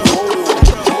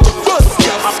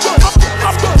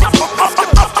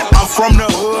 I'm from the hood. I'm from the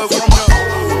hood.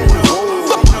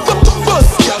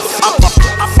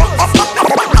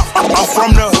 I'm from the hood. I'm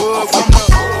from the hood.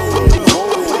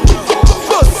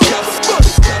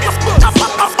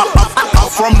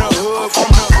 From the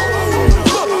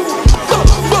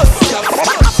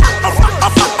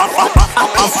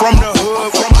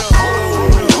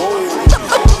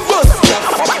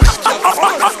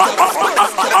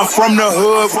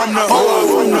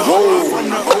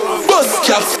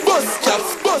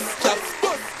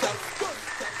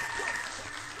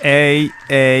Hey,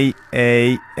 hey,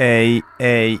 hey, hey,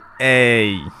 hey,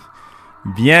 hey.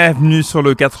 Bienvenue sur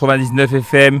le 99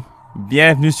 FM,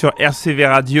 bienvenue sur RCV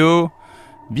Radio,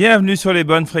 bienvenue sur les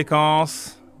bonnes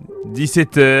fréquences,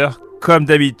 17h, comme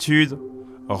d'habitude,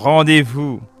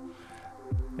 rendez-vous.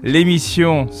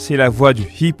 L'émission, c'est la voix du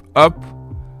hip-hop.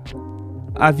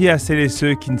 Avis à celles et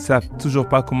ceux qui ne savent toujours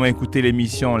pas comment écouter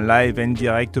l'émission live en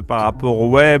direct par rapport au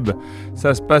web,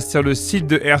 ça se passe sur le site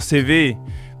de RCV.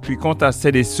 Puis quant à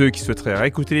celles et ceux qui souhaiteraient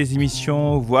réécouter les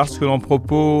émissions, voir ce que l'on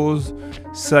propose,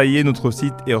 ça y est, notre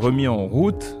site est remis en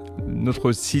route.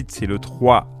 Notre site, c'est le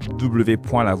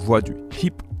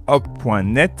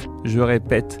www.lavoixduhiphop.net. Je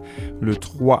répète, le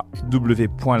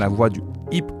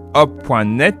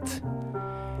www.lavoixduhiphop.net.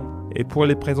 Et pour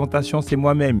les présentations, c'est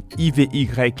moi-même, IVY,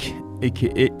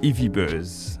 a.k.a. Ivy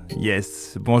Buzz.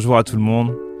 Yes, bonjour à tout le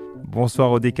monde.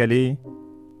 Bonsoir au décalé.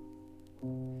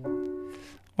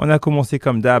 On a commencé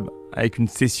comme d'hab avec une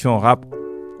session rap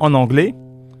en anglais.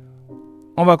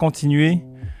 On va continuer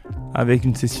avec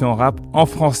une session rap en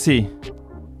français.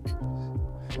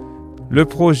 Le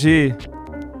projet,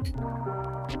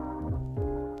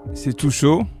 c'est tout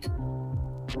chaud.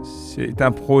 C'est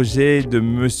un projet de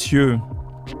monsieur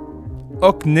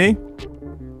Hockney.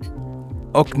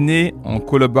 Hockney en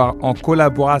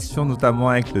collaboration notamment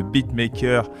avec le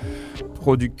beatmaker,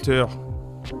 producteur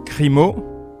Crimo.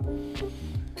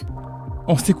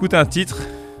 On s'écoute un titre,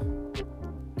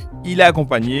 il est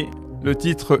accompagné, le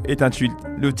titre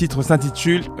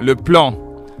s'intitule Le Plan,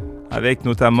 avec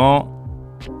notamment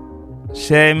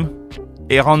Shem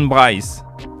et Ron Bryce.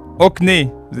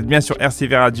 Hockney, vous êtes bien sur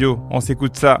RCV Radio, on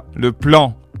s'écoute ça, Le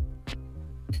Plan.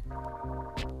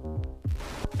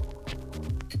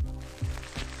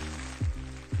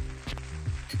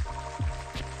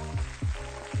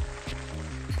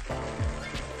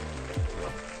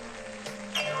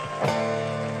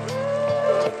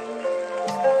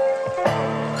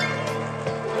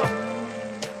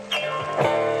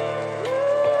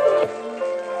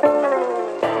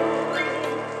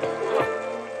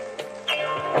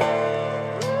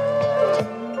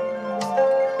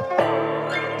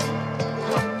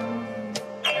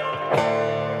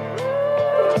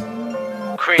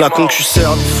 La concu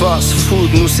sert du fast food,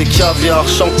 nous c'est caviar,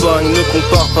 champagne, ne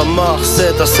compare pas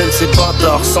Marseille à celle c'est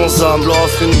bâtard. Sans âme, leur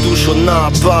offre une douche au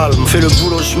napalm. Fais le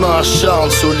boulot, je m'acharne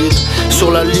solide.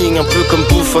 Sur la ligne, un peu comme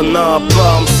Buffon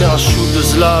napalm. C'est un shoot de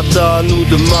Zlatan ou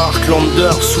de Mark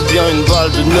Landers. Ou bien une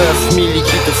balle de 9000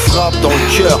 qui te frappe dans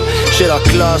le cœur. J'ai la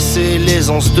classe et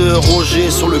l'aisance de Roger.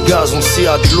 Sur le gazon, s'il y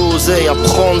a de l'oseille à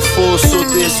prendre, faut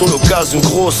sauter sur l'occasion.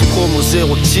 Grosse promo,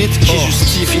 0 titre qui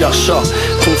justifie l'achat.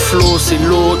 Ton flow, c'est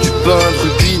l'eau, du pain, de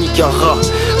rubis, Nicara.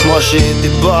 Moi j'ai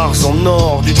des bars en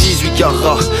or, du 18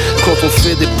 carats. Quand on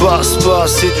fait des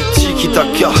passe-passe, c'est du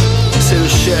tiki-taka. C'est le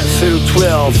chef et le 12,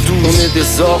 on est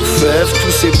des orfèvres.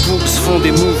 Tous ces books font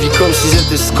des movies comme s'ils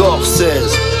étaient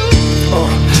Scorsese.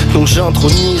 Donc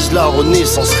j'intronise la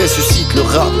renaissance, ressuscite le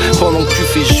rap pendant que tu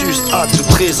fais juste acte de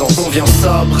présence. On vient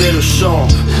sabrer le champ,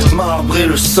 marbrer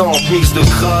le sang, mix de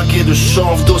crack et de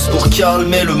chanvre, dose pour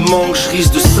calmer le manque. Je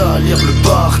risque de salir le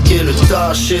parquet, le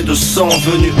taché de sang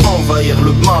venu envahir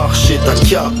le marché. T'as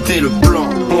capté le plan.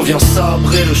 On vient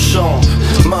sabrer le champ,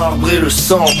 marbrer le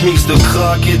sang, mix de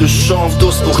crack et de chanvre,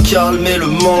 dose pour calmer le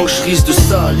manque. Je risque de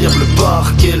salir le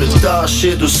parquet, le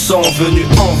taché de sang venu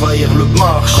envahir le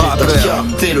marché. T'as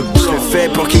capté le plan. Je le fais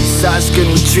pour qu'ils sachent que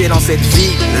nous tuer dans cette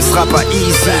vie ne sera pas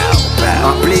easy.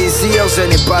 Un plaisir, je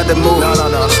n'ai pas de mots.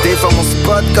 Je défends mon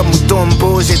spot comme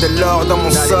Mutombo, j'ai de l'or dans mon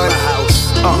sol.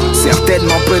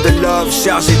 Certainement peu de love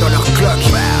chargé dans leur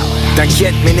cloque.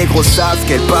 T'inquiète, mes négros savent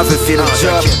qu'elle pas veut faire le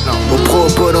job. Au pro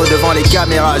bono devant les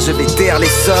caméras, je vais taire les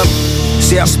sommes.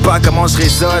 Cherche pas comment je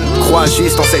résonne, crois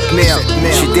juste en cette merde.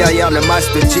 Je suis derrière le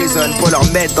masque de Jason pour leur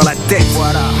mettre dans la tête.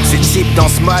 Ces types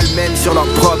dansent mal même sur leur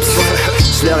propre son.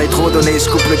 Je leur ai trop donné, je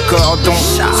coupe le cordon.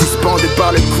 Suspendu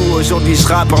par le cou, aujourd'hui je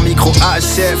rappe en micro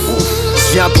HF.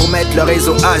 Je viens pour mettre le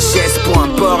réseau HS pour un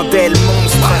bordel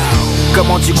monstre.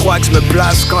 Comment tu crois que je me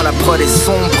place quand la prod est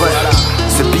sombre?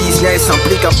 Ce business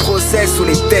implique un process où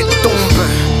les têtes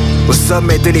tombent. Au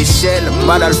sommet de l'échelle,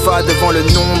 mal alpha devant le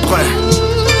nombre.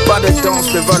 Pas de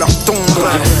danse devant leur tombe.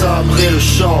 Sabrer le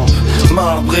champ,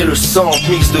 marbrer le sang,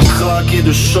 mix de crack et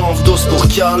de chanvre, dose pour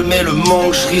calmer le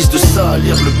manque. Je risque de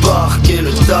salir le parquet,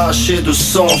 le taché de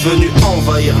sang venu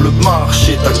envahir le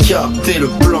marché. T'as capté le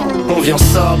plan. On vient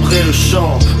sabrer le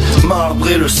champ,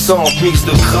 marbrer le sang, mix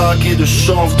de crack et de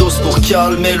chanvre, dose pour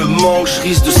calmer le manque. Je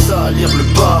risque de salir le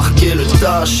parquet, le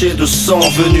taché de sang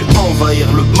venu envahir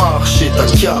le marché.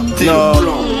 T'as capté le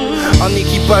plan. Un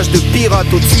équipage de pirates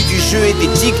au-dessus du jeu et des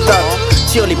dictats.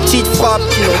 Tire les petites frappes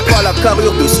qui n'ont pas la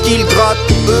carrure de ce qu'ils grattent.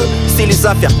 Pour eux, c'est les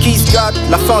affaires qui se gâtent.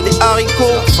 La fin des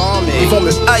haricots. Ils vont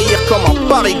me haïr comme un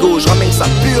parigot. Je ramène ça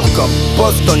pur comme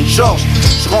Boston George.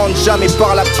 Je rentre jamais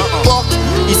par la petite porte.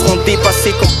 Ils seront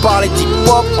dépassés comme par les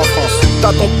hip-hop en France.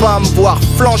 T'attends pas à me voir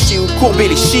flancher ou courber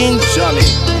les chines. Jamais.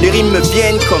 Les rimes me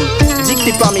viennent comme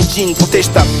dictées par mes jeans.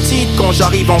 Protège ta petite quand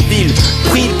j'arrive en ville.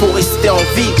 Prie pour rester en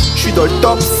vie. Je suis dans le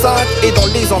top 5 et dans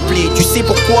les amplis. Tu sais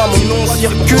pourquoi mon nom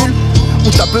circule? Ou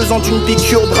t'as besoin d'une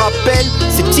piqûre de rappel?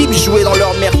 Ces types jouaient dans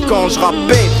leur merde quand je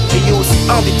rappais. Et yo,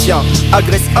 c'est un des tiens,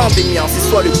 agresse un des miens. C'est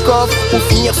soit le coffre ou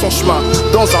finir son chemin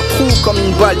dans un trou comme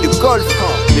une balle de golf.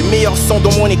 Les meilleurs sont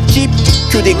dans mon équipe,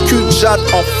 que des culs de jade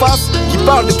en face. Qui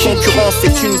parlent de concurrence,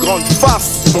 c'est une grande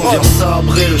farce. On vient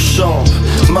sabrer le champ,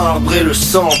 marbrer le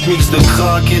sang, mix de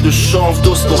crack et de chanvre,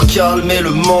 dose pour calmer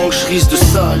le manque. Je risque de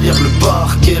salir le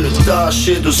parquet, le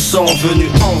taché de sang venu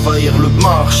envahir le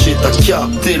marché. T'as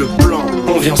capté le plan.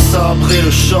 On vient sabrer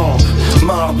le champ,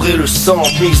 marbrer le sang,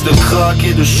 mix de crack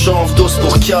et de chanvre, dose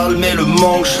pour calmer le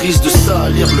manque. Je risque de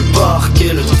salir le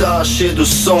parquet, le taché de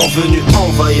sang venu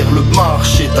envahir le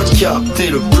marché. T'as capté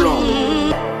le plan.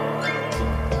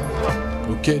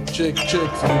 Ok, check, c'est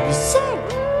du bizarre.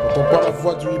 T'entends pas la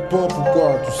voix du hip-hop ou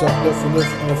quoi? Tu sors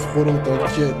 991 frollo,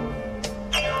 t'inquiète.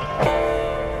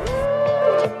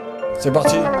 C'est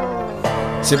parti.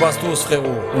 C'est Bastos frérot,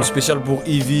 une spéciale pour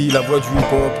Ivy, la voix du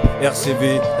hip-hop,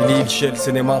 RCV, Lil Shell,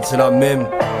 Sénémat, c'est la même.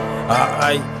 Ah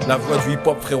aïe, la voix du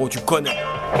hip-hop frérot, tu connais.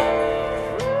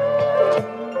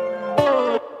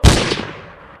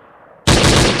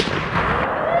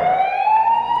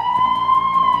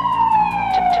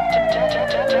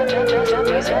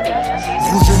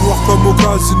 Rouge et noir comme au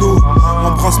casino.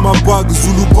 Embrasse ma bague,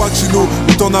 Zulu Pacino.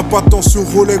 Mais t'en as pas tant sur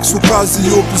Rolex ou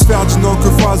Casio. Plus Ferdinand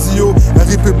que Fazio.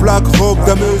 RIP Black Rock,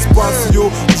 Dame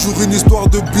Espacio. Toujours une histoire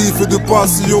de bif et de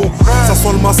passion. Ça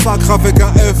sent le massacre avec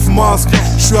un F masque.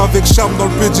 J'suis avec Cham dans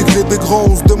le pédigré des grands.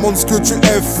 On se demande ce que tu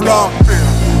F là.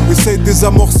 Essaye de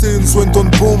désamorcer une Swinton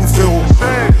bombe frérot.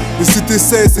 Et si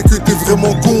t'essayes c'est que t'es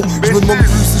vraiment con. Je me demande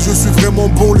plus si je suis vraiment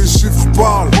bon, les chiffres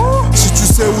parlent. Si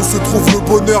tu sais où se trouve le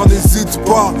bonheur n'hésite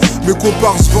pas. Mes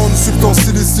compars vendent substances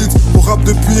illicites. Au rappe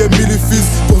depuis Emily Fils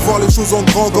pour voir les choses en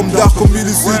grand comme Darko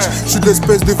Milicic. Je suis de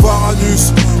l'espèce des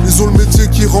Varanus, ils ont le métier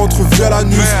qui rentre via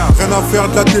l'anus. Rien à faire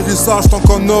de l'atterrissage tant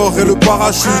qu'en or et le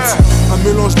parachute. Un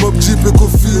mélange Mob Jeep et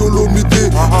Kofi Olomide.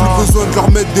 Plus besoin de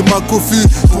leur mettre des Makofi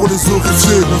pour les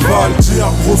horrifier. On va le dire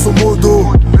grosso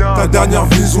modo, ta dernière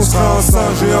vision sera un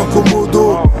singe et un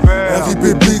komodo.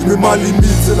 RIP Big mais ma limite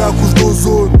c'est la couche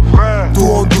d'ozone. Tout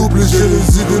en double et j'ai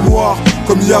les idées noires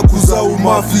comme Yakuza ou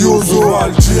Mafioso. On va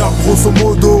le dire grosso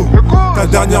modo, ta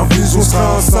dernière vision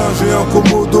sera un singe et un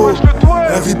komodo.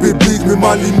 RIP Big mais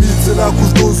ma limite c'est la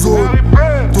couche d'ozone.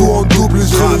 Tout en double et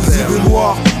j'ai les idées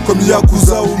noires comme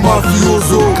Yakuza ou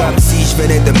Mafioso. Comme si je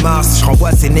venais de Mars, je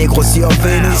renvoie ces négros sur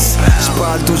Vénus. Je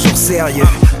parle toujours sérieux,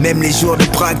 même les jours de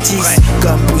practice.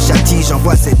 Comme Bouchati,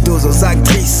 j'envoie cette dose aux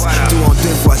actrices. Tout en 2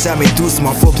 fois, jamais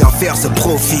doucement, faut bien faire ce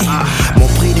profit. Mon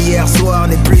prix d'hier soir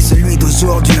n'est plus celui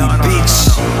d'aujourd'hui,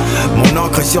 bitch. Mon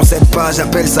encre sur cette page,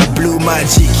 appelle ça Blue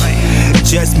Magic.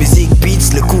 Just Music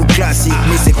Beats, le coup classique.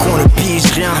 Mais c'est qu'on ne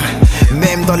pige rien,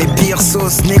 même dans les pires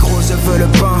sauces. Négro, je veux le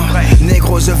pain,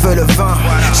 négro, je veux le vin.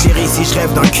 Chérie, si je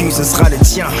rêve d'un cul, ce sera le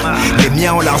tien. Les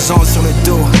miens ont l'argent sur le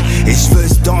dos et je veux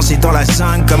ce danger dans la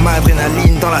jungle comme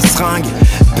adrénaline dans la seringue.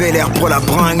 Bel air pour la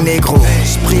bringue, négro.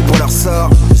 Je prie pour leur sort,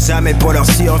 jamais pour leur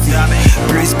survie.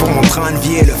 Plus pour mon train de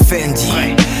vie et le Fendi.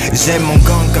 J'aime mon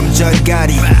gang comme John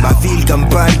Gotti, ma ville comme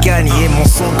Balkany et mon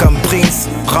son comme Prince,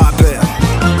 rappeur.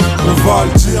 On va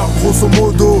le dire grosso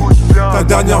modo, ta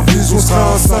dernière vision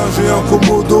sera un singe et un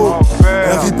komodo.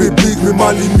 RIP Big mais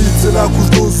ma limite c'est la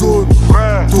couche d'ozone.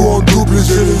 Tout en double et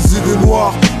j'ai les idées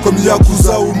noires comme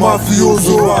Yakuza ou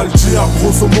Mafioso. On va le dire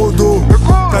grosso modo,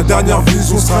 ta dernière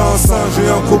vision sera un singe et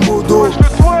un komodo.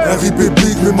 RIP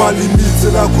Big mais ma limite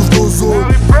c'est la couche d'ozone.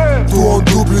 Tout en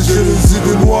double et j'ai les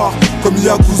idées noires comme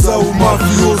Yakuza ou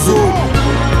Mafioso.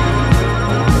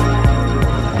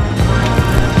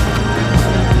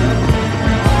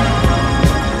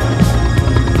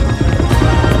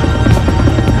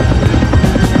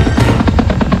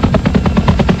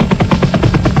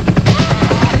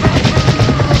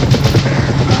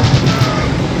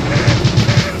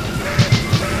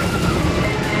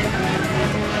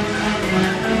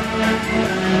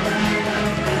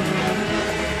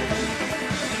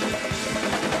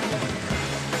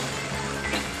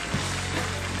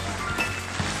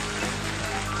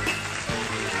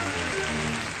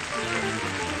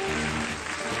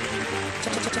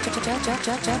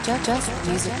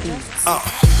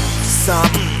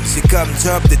 Simple, c'est comme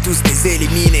job de tous les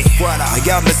éliminer. Voilà,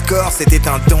 regarde le score, c'était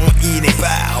un don inné.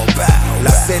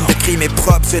 La scène de crime est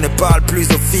propre, je ne parle plus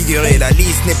au figuré. La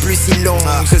liste n'est plus si longue,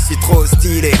 je suis trop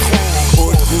stylé.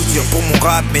 Haute couture pour mon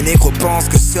rap, mes négros pensent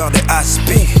que je sors de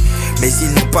HP. Mais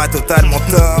ils n'ont pas totalement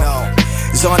tort.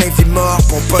 J'en ai vu mort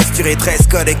pour posturer dress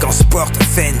code et quand je porte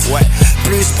Fendi.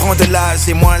 Plus je prends de l'âge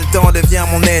et moins le temps devient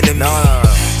mon ennemi.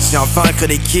 Je viens vaincre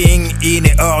les kings, in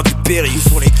et hors du périph'.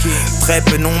 Très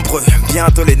peu nombreux,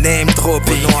 bientôt les name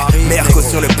dropping. Merco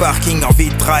sur le parking, envie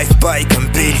de drive-by comme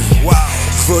Benny.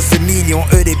 J'vaux ce million,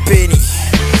 eux des pennies.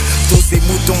 Tous ces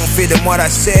moutons fait de moi la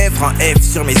chèvre, un F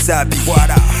sur mes habits.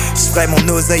 Voilà, j'ferai mon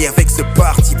oseille avec ce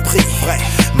parti pris.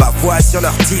 Ma voix sur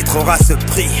leur titre aura ce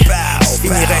prix.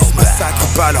 J'finirai ce massacre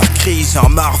par leurs cris, genre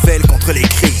Marvel contre les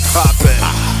cris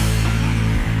rappeurs.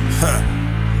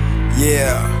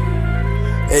 Yeah.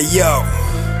 Hey yo,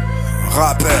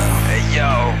 rappeur. Hey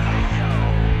yo,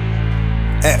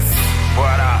 F.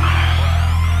 voilà.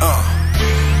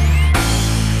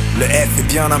 Le F est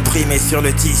bien imprimé sur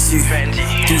le tissu.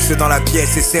 Tous dans la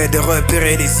pièce essaient de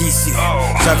repérer les issues.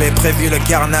 J'avais prévu le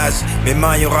carnage, mes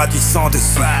mains y aura du sang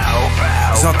dessus.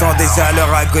 J'entends déjà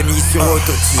leur agonie sur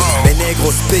autotune. Mes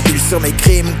négros spéculent sur mes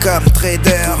crimes comme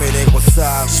traders. Mes négros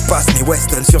savent, j'passe mes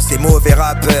Weston sur ces mauvais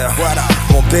rappeurs. Voilà,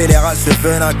 mon Bel Air a ce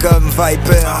venin comme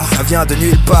Viper. Ça vient de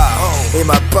nulle part, et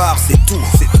ma part c'est tout.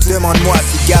 Demande-moi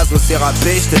si Gazo s'est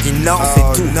rappé, je te dis non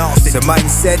c'est tout. Ce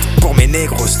mindset pour mes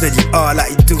négros, je te dis all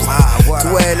I do.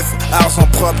 12, argent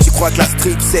propre, tu crois que la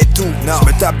street c'est tout. Je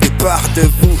me tape des parts de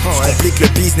vous. Je complique le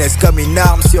business comme une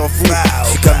arme sur vous. Je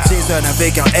suis comme Jason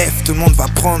avec un F, tout le monde va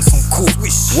prendre son coup.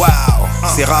 Wow,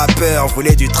 ces rappeurs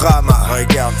voulaient du drama.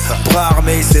 Regarde ça, bras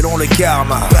armés selon le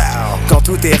karma. Quand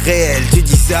tout est réel, tu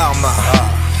disarmes.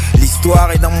 L'histoire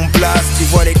est dans mon blast, tu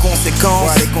vois les conséquences.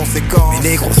 Mes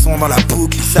négros sont dans la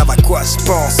boucle, ils savent à quoi je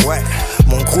pense.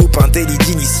 Mon groupe un délit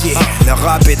d'initié. Le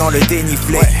rap est dans le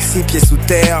dénivelé. 6 pieds sous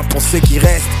terre, pour ceux qui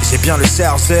restent, j'ai bien le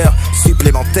chargeur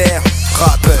supplémentaire.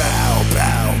 Rappeur.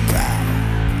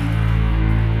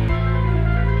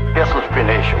 Erstens bin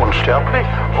ich unsterblich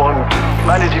und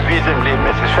meine Devise im Leben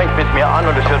ist, es fängt mit mir an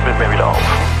und es hört mit mir wieder auf.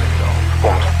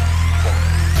 Punkt.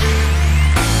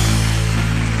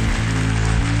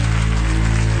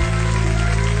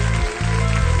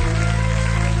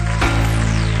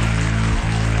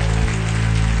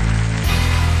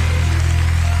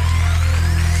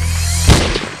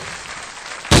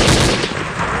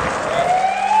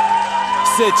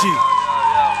 City.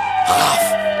 Raf.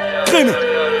 Crime.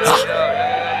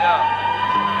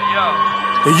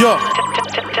 Et yo,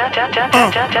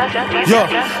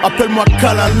 appelle-moi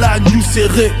Kalala, nu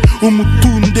serré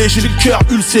Umutunde, j'ai le cœur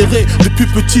ulcéré. Depuis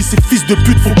petit, ces fils de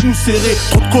pute font nous serrer.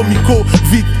 Trop de comico,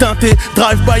 vite teinté,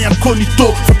 drive-by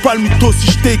incognito. Fais pas le mytho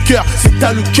si j't'ai cœur, c'est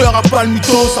t'as le cœur à pas le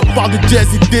mytho. Ça part de jazz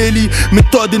et daily,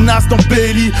 méthode et nas dans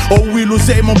Bailey. Oh oui,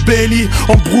 l'oseille mon belly,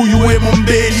 embrouille où est mon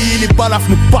belly. Les balafres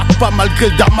ne partent pas malgré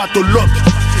le dermatologue.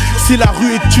 Si la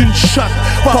rue est une chatte,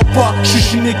 papa, je suis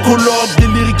gynécologue. Des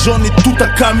lyriques, j'en ai tout un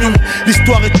camion.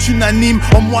 L'histoire est unanime,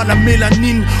 en moi la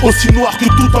mélanine, aussi noire que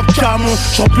tout un camion.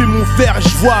 J'emplis mon verre et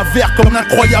je vois un verre comme un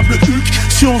incroyable Hulk.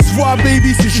 Si on se voit,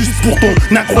 baby, c'est juste pour ton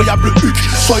incroyable Hulk.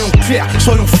 Soyons clairs,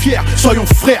 soyons fiers, soyons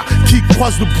frères. Qui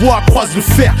croise le bois, croise le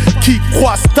fer. Qui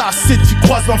croise ta qui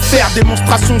croise l'enfer.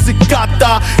 Démonstrations et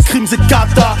kata, crimes et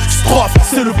kata. Strophe,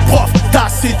 c'est le prof, ta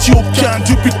c'est aucun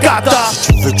duplicata.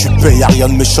 Si tu veux, tu payes, y'a rien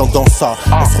de méchant dans ça.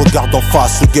 On se regarde en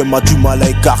face, le game a du mal à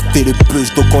écarter les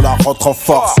bûches, donc on la rentre en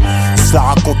force. Se la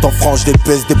raconte en frange,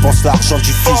 d'épaisse, dépense l'argent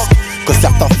du fils. Que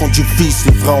certains font du vice,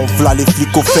 les vrais en v'là les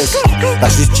flics aux fesses. La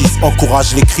justice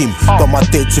encourage les crimes. Dans ma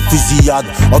tête c'est fusillade,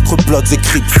 entre bloods et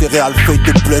crips. Céréales, feuilles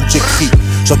de blunt, j'écris.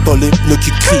 J'entends les pneus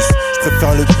qui crissent.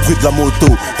 J'préfère le bruit de la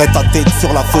moto. Reste ta tête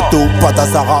sur la photo. Pas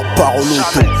d'Azara, part au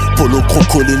loto. Polo,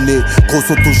 croco, les nez. Gros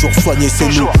sont toujours soignés, c'est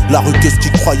nous. La rue, qu'est-ce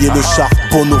qui croyait le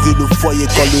charbon nourrit le foyer.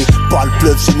 Quand les balles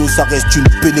pleuvent chez nous, ça reste une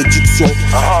bénédiction.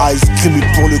 Ice cream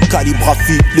pour le calibre à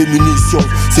fil, les munitions.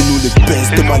 C'est nous les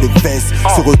baisses, demain les vestes.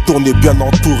 Se retourner bien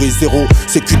entouré, zéro.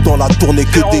 Sécu dans la tournée,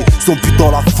 que des zombies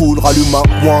dans la foule. Rallume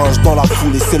un ouinge dans la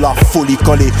foule et c'est la folie.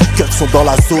 Quand les keufs sont dans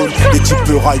la zone, les types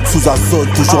ride sous azone.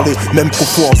 Toujours les mêmes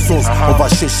propos en songe. On va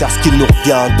chercher ce qu'il nous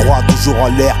revient. Droit toujours en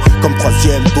l'air, comme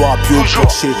troisième doigt. Puis au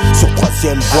plancher, sur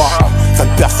troisième voie. Fin de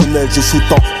personnel, je shoot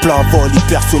en plein vol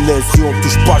impersonnel. Si on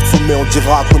touche pas le sommet, on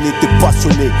dira qu'on était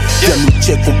passionné. Viens nous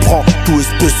check, on prend tout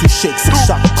espèce ou chèque. Sur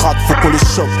chaque track, faut qu'on les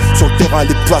choque. Sur le terrain,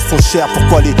 les places sont chères.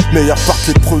 Pourquoi les meilleurs partent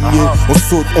les premiers? On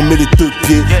saute, on met les deux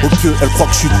pieds au pied. Elle croit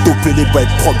que je suis dopé, les bails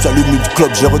propres. J'allume une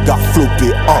clope, j'ai regard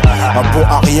flopé. Un bon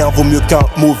à rien vaut mieux qu'un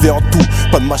mauvais en tout.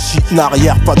 Pas de machine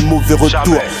arrière, pas de mauvais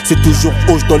retour. C'est toujours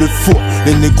hoche dans le four.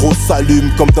 Les négros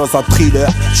s'allument comme dans un thriller.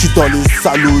 J'suis dans le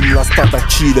saloon, l'instinct d'un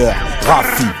killer.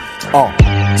 Rafi,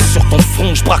 Sur ton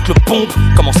front, j'braque le pompe,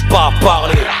 commence pas à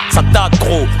parler. Ça date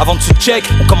gros, avant de se check,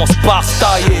 on commence par se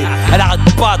tailler. Elle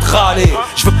arrête pas de râler,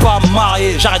 je veux pas me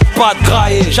marier. J'arrête pas de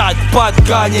grailler, j'arrête pas de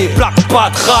gagner. Plaque pas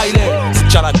de Riley, c'est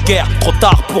déjà la guerre, trop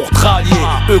tard pour te rallier.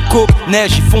 Eux coke,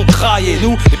 neige, ils font crailler.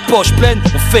 Nous, les poches pleines,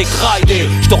 on fait grinder.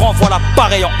 Je te renvoie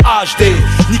l'appareil en HD.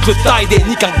 Nique le taille,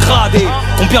 nique un gradé.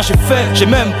 Combien j'ai fait, j'ai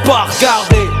même pas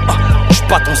regardé. J'suis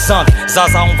pas ton 5,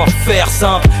 Zaza on va faire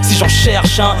simple. Si j'en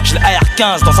cherche un, j'ai le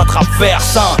AR-15 dans un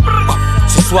traversin.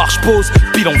 Ce soir j'pose,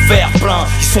 pilon vert plein.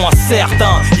 Ils sont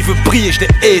incertains, ils veulent briller, j'les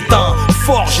éteins.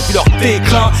 Fort, j'ai vu leur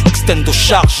déclin. Extendo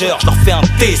chargeur, j'leur fais un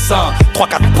dessin.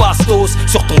 3-4 pastos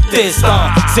sur ton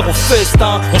destin. Zéro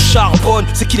festin, on charbonne,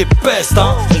 c'est qui les peste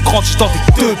hein. On grandit dans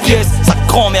des deux pièces, sa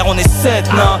grand-mère on est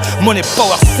 7 nains. Money,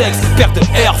 power, sex, paire de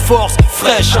Air Force,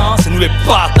 fraîche hein. C'est nous les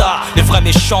bâtards, les vrais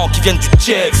méchants qui viennent du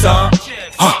Tchex hein.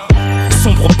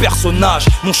 Sombre personnage,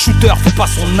 mon shooter fait pas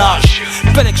son âge.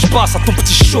 Fallait que je passe à ton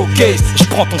petit showcase, je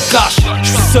prends ton cash. Je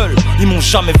suis seul, ils m'ont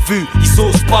jamais vu, ils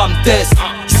osent pas me test.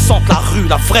 Ils sentent la rue,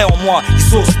 la vraie en moi,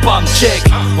 ils osent pas me check.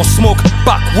 On smoke,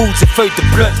 backwoods et feuilles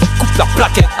de blunt, coupe la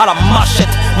plaquette à la machette.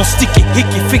 Mon sticky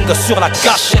hickey finger sur la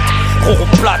gâchette. Roro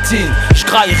platine,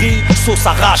 j'graillerie, sauce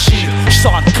arachide.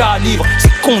 J'sors un calibre,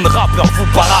 ces cons de rappeurs vous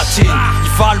baratinent.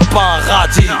 Ils valent pas un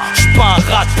radis, j'suis pas un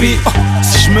rat de pie.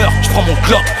 Si j'meurs, j'prends mon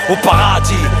Glock au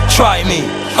paradis. Try me.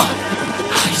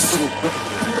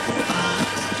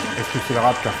 Est-ce que c'est le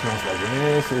rap qui influence la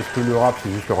jeunesse? Est-ce que le rap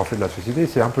c'est juste le reflet de la société?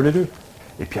 C'est un peu les deux.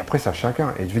 Et puis après ça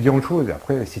chacun. Et je vais dire une chose,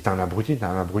 après si t'es un abruti,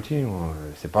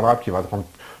 c'est pas le rap qui va te rendre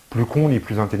plus con ni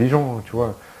plus intelligent, tu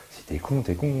vois. Si t'es con, au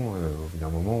bout d'un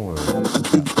moment...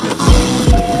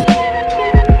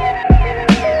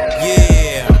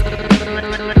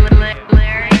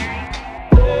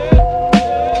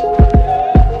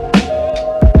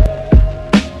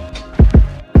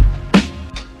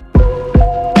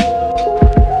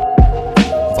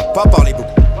 Pas parler beaucoup.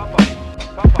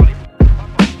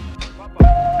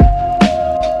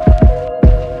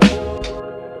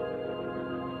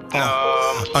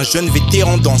 Un jeune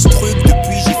vétéran dans ce truc,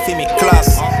 depuis j'ai fait mes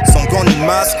classes. Sans gants ni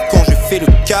masque, quand je fais le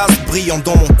casse, brillant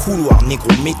dans mon couloir, négro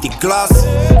mets tes glaces.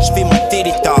 Je fais monter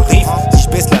les tarifs, si je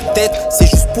baisse la tête, c'est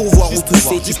juste pour voir où tous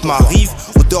ces types m'arrivent.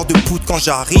 Odeur de poudre quand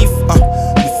j'arrive,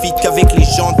 ne fit qu'avec les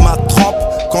gens de ma trempe.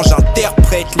 Quand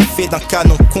j'interprète l'effet d'un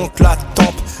canon contre la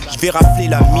tempe. vais rafler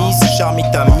la mise, charmer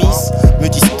ta miss. Me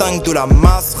distingue de la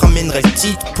masse, ramènerai le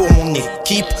titre pour mon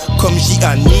équipe. Comme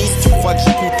Giannis, tu crois que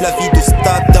j'écoute la vie de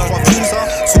stade d'un culte?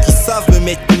 Ceux qui savent me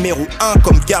mettre numéro 1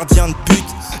 comme gardien de but.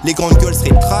 Les grandes gueules se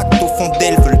rétractent, au fond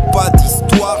d'elles veulent pas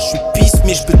d'histoire. Je suis pisse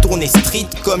mais je peux tourner street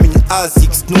comme une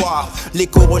ASICS noire. Les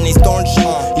coronets dans le gym,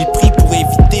 ils prient pour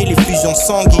éviter les fusions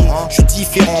sanguines. Je suis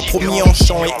différent, premier en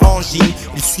chant et en gym.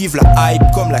 Ils suivent la hype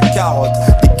comme la carotte.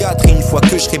 Des 4 et une fois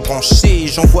que je serai branché,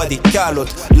 j'envoie des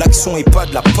calottes. L'action est pas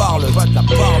de la parole, pas de la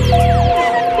parole.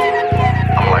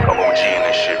 I'm like an OG in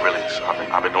this shit, really. So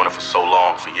I've been doing it for so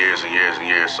long, for years and years and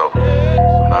years. So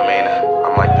I mean,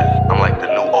 I'm like the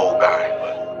new old guy.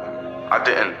 I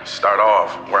didn't start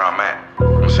off where I'm at.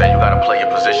 I'm saying you gotta play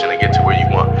your position to get to where you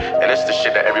want. And it's the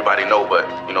shit that everybody know, but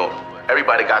you know,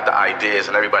 everybody got the ideas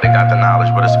and everybody got the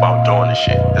knowledge, but it's about doing the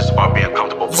shit. It's about being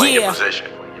comfortable playing your position.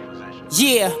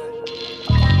 Yeah.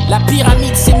 La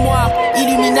pyramide c'est moi,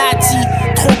 Illuminati.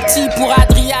 Trop petit pour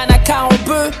Adriana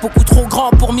Caambeu, beaucoup trop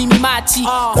grand pour Mimi Mati.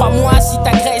 Crois-moi si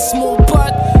t'agresses mon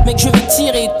pote, mec je vais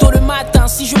tirer tôt le matin.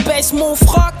 Si je baisse mon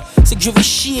froc, c'est que je vais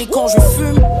chier quand je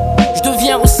fume. Je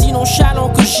deviens aussi nonchalant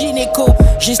que gynéco.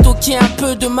 J'ai stocké un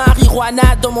peu de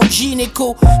marijuana dans mon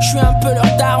gynéco. Je suis un peu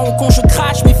leur daron, quand je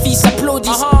crache mes filles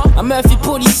s'applaudissent. Ma meuf est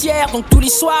policière donc tous les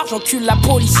soirs j'encule la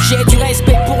police. J'ai du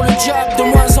respect pour le job, de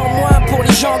moins en moins pour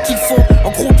les gens qui le font.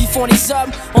 En groupe ils font les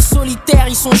hommes, en solitaire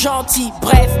ils sont gentils.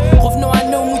 Bref, revenons à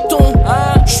nos moutons,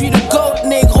 hein. Je suis le goat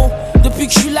négro. Depuis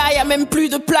que je suis là y'a même plus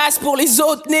de place pour les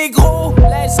autres négros.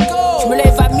 Let's go. Je me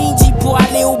lève à midi pour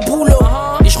aller au boulot,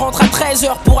 et je rentre à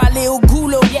 13h pour aller au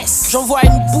goulot. Yes. J'envoie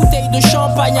une bouteille de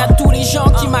champagne à tous les gens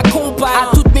qui m'accompagnent,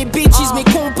 à toutes mes bitches, mes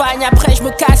compagnes. Après je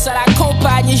me casse à la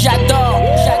campagne et j'adore.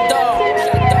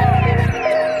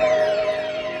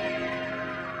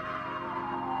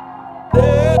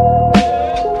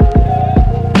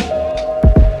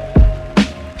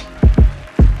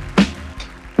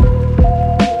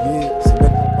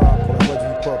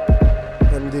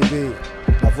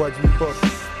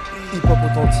 Hip-hop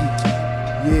authentique,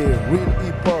 yeah, real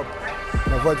hip-hop,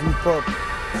 la voix du hip-hop,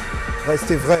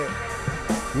 restez vrai,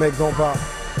 mec d'en bas.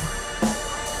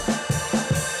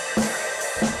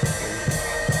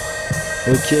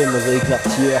 Ok, Mosaïque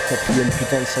l'artilleur, 4ème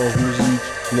putain de singe musique,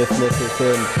 99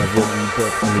 FM, la voix du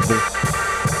hip-hop, on est bon.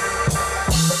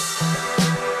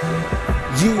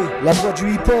 Yeah, la voix du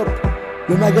hip-hop,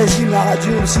 le magazine, la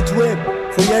radio, le site web,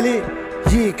 faut y aller.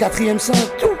 Yeah, 4ème sein,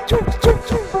 tout.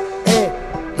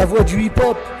 La voix du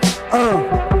hip-hop, 1,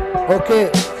 ok,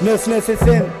 99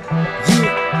 FM,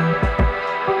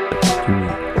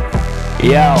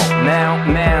 yeah. Yo,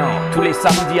 tous les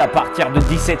samedis à partir de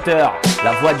 17h,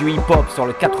 la voix du hip-hop sur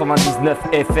le 99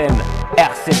 FM,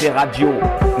 RCV Radio,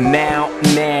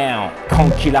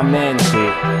 tranquillamente.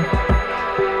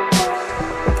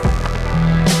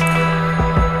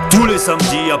 Tous les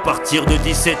samedis à partir de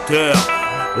 17h,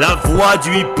 la voix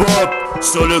du hip-hop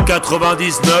sur le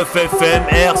 99 FM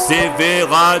RCV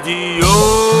Radio.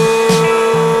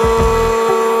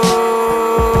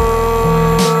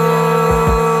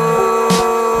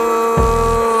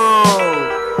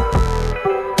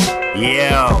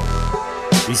 Yeah.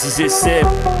 Ici c'est Seb,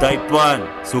 Taipan,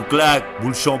 Soclac,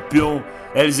 Boule Champion,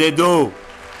 LZO.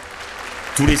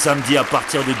 Tous les samedis à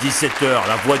partir de 17h,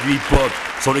 la voix du hip-hop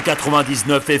sur le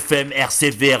 99 FM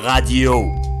RCV Radio.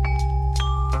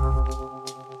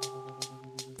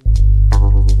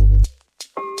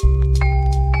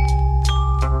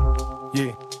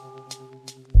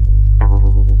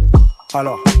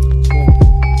 Alors,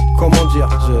 comment dire,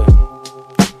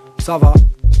 ça va,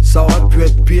 ça aurait pu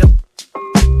être pire.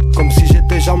 Comme si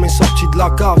j'étais jamais sorti de la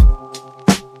cave.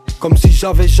 Comme si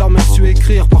j'avais jamais su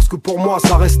écrire, parce que pour moi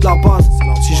ça reste la base.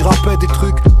 Si je rappelle des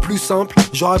trucs plus simples,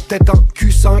 j'aurais peut-être un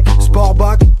Q5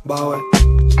 Sportback. Bah ouais,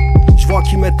 je vois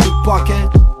qu'ils mettent le paquet.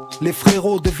 Les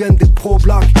frérots deviennent des pro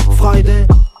Black Friday.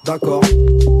 D'accord.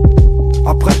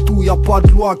 Après tout, y a pas de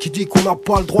loi qui dit qu'on n'a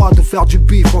pas le droit de faire du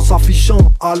bif en s'affichant.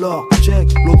 Alors,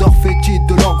 check l'odeur fétide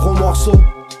de leurs gros morceaux.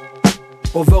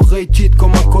 Overrated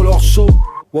comme un color show.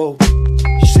 Wow,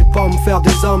 je sais pas me faire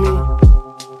des amis.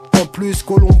 En plus,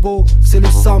 Colombo, c'est le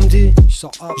samedi.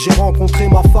 J'ai rencontré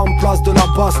ma femme place de la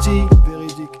Bastille.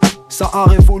 Ça a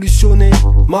révolutionné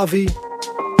ma vie.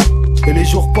 Et les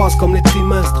jours passent comme les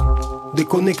trimestres.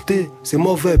 Déconnecté, c'est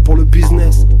mauvais pour le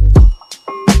business.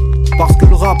 Parce que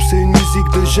le rap c'est une musique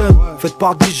de jeunes, faite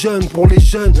par des jeunes pour les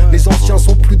jeunes. Les anciens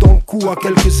sont plus dans le coup, à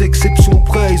quelques exceptions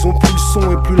près. Ils ont plus le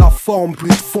son et plus la forme, plus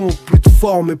de fond, plus de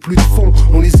forme et plus de fond.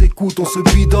 On les écoute, on se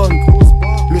bidonne.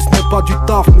 Le ce n'est pas du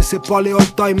taf, mais c'est pas les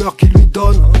old-timers qui lui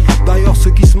donnent. D'ailleurs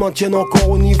ceux qui se maintiennent encore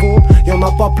au niveau, y'en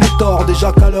a pas pléthore.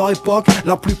 Déjà qu'à leur époque,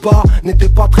 la plupart n'étaient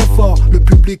pas très forts. Le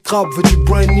public rap veut du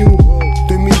brand new.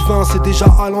 2020 c'est déjà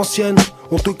à l'ancienne.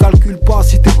 On te calcule pas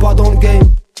si t'es pas dans le game.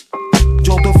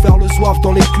 Dur de faire le zouave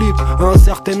dans les clips. À un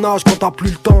certain âge, quand t'as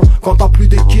plus le temps, quand t'as plus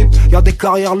d'équipe, y'a des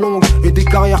carrières longues et des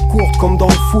carrières courtes comme dans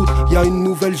le foot. Y'a une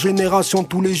nouvelle génération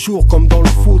tous les jours comme dans le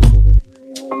foot.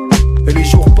 Et les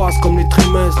jours passent comme les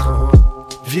trimestres.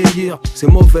 Vieillir, c'est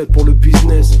mauvais pour le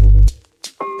business.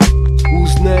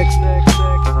 Who's next?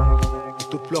 Ne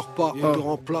te pleure pas, on te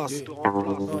remplace.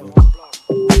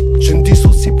 Je ne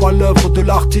dissocie pas l'œuvre de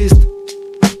l'artiste.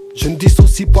 Je ne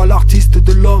dissocie pas l'artiste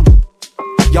de l'homme.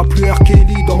 Y'a plus R.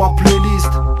 Kelly dans ma playlist.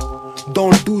 Dans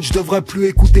le doute, je devrais plus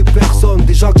écouter personne.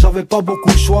 Déjà que j'avais pas beaucoup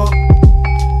de choix.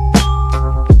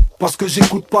 Parce que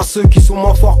j'écoute pas ceux qui sont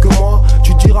moins forts que moi.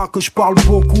 Tu diras que je parle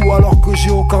beaucoup alors que j'ai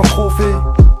aucun trophée.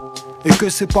 Et que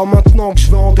c'est pas maintenant que je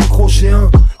vais en décrocher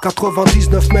un.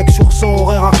 99 mecs sur 100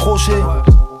 auraient raccroché.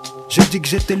 J'ai dit que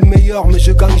j'étais le meilleur mais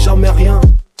je gagne jamais rien.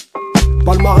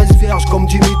 Palmarès vierge comme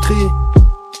Dimitri.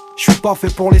 Je suis pas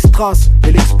fait pour les strass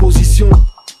et l'exposition.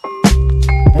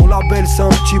 Mon label c'est un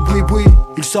petit boui-boui.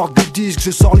 Ils sortent des disques,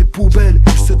 je sors les poubelles.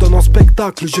 Je se donne en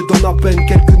spectacle, je donne à peine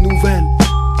quelques nouvelles.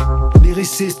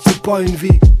 Lyriciste c'est pas une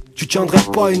vie, tu tiendrais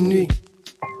pas une nuit.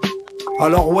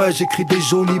 Alors ouais j'écris des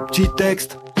jolis petits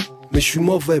textes, mais je suis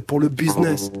mauvais pour le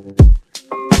business.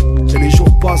 Et les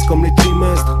jours passent comme les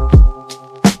trimestres.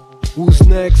 Who's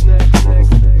next?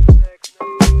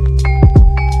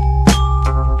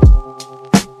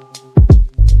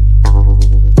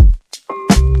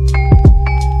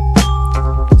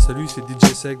 Salut, c'est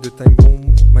DJ Sec de Time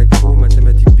Bomb, Micro,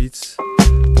 Mathematic Beats,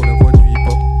 pour la voix du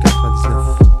hip-hop 99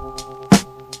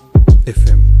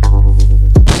 FM.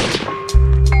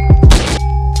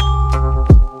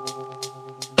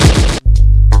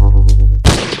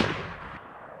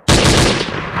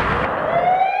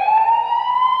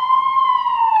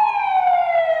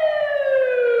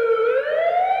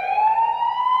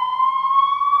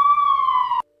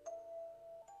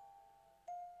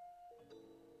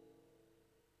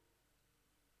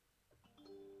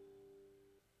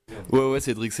 Ouais,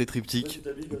 Cédric, c'est Triptyque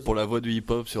pour la voix du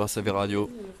hip-hop sur ASAV Radio.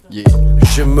 Yeah.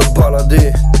 J'aime me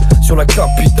balader sur la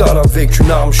capitale avec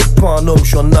une arme. Je suis pas un homme, je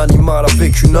suis un animal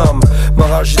avec une âme. Ma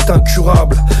rage est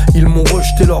incurable, ils m'ont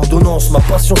rejeté l'ordonnance. Ma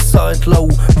passion s'arrête là où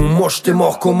mon moche t'es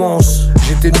mort commence.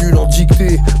 J'étais nul en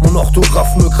dictée, mon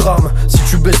orthographe me crame. Si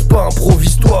tu baisses pas,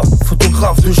 improvise-toi,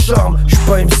 photographe de charme. Je suis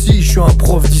pas MC, je suis un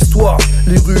prof d'histoire.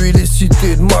 Les rues et les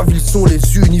cités de ma ville sont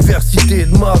les universités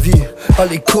de ma vie. À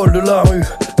l'école de la rue,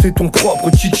 t'es ton propre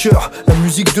teacher. La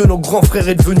musique de nos grands frères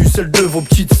est devenue celle de vos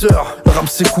petites sœurs. Le rap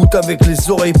s'écoute avec les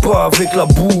oreilles, pas avec la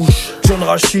bouche. John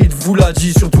Rachid vous l'a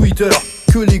dit sur Twitter,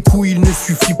 que les couilles, il ne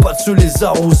suffit pas de se les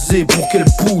arroser pour qu'elles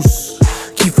poussent.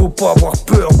 Qu'il faut pas avoir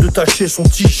peur de tacher son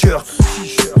t-shirt,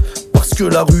 parce que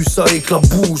la rue ça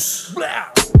éclabousse.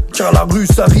 Car la rue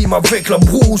ça rime avec la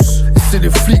brousse. Et c'est les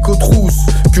flics aux trousses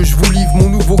que je vous livre mon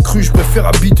nouveau cru. Je préfère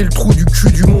habiter le trou du cul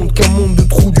du monde qu'un monde de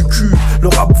trous du cul. Le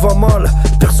rap va mal,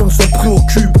 personne s'en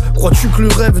préoccupe. Crois-tu que le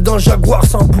rêve d'un jaguar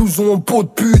c'est un blouson en peau de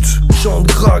pute? Jean de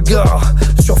Gragar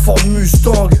sur Ford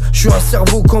Mustang. Je suis un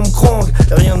cerveau comme Krang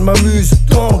et rien ne m'amuse.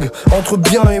 Tang, entre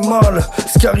bien et mal,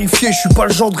 scarifié, je suis pas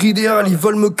le gendre idéal. Ils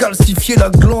veulent me calcifier la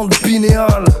glande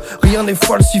pinéale. Rien n'est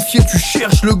falsifié, tu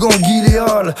cherches le gang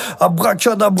idéal.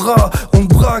 Abracadabra, on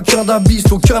te braque un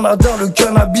abysse. Au Canada, le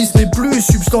cannabis n'est plus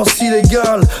substance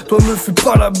illégale. Toi me fais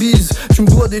pas la bise, tu me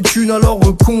dois des thunes alors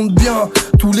recompte bien.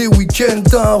 Tous les week-ends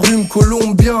t'as un rhume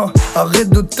colombien. Arrête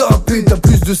de taper, t'as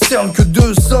plus de cernes que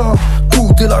de seins.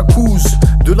 Tout est la couche,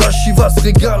 de la chivasse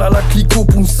régale à la clico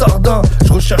pour sardin.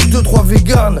 Je recherche 2-3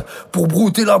 véganes pour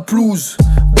brouter la pelouse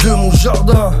de mon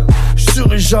jardin. Je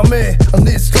serai jamais un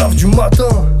esclave du matin,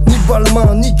 ni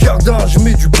balmain, ni cardin. Je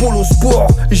mets du polo sport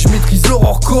et je maîtrise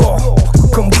leur corps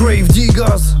comme Grave Diggers.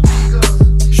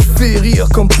 Je fais rire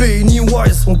comme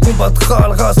Pennywise. On combattra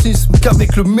le racisme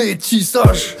qu'avec le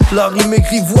métissage. La rime est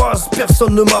grivoise,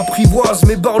 personne ne m'apprivoise.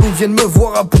 Mes barlots viennent me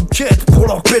voir à Phuket pour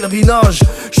leur pèlerinage.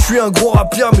 Je suis un gros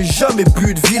rapia mais jamais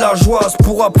bu de villageoise.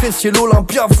 Pour apprécier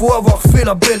l'Olympia faut avoir fait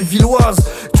la belle villoise.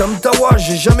 Kamtawa,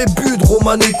 j'ai jamais bu de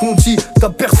Romané Conti. T'as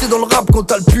percé dans le rap quand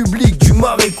t'as le public du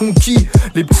marais conquis.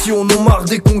 Les petits en ont marre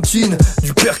des comptines,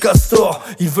 du père Castor.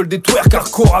 Ils veulent des twerk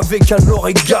hardcore avec un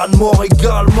orégane mort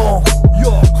également.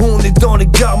 On est dans les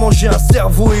garments, j'ai un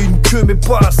cerveau et une queue mais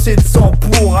pas assez de sang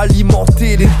pour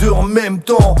alimenter les deux en même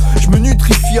temps. Je me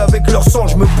nutrifie avec leur sang,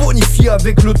 je me bonifie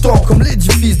avec le temps comme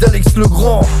l'édifice d'Alex le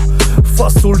Grand.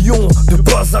 face au lion de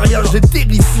Bazaria. Je les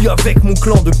terrifie avec mon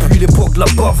clan depuis l'époque de la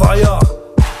Bavaria.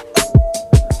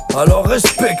 Alors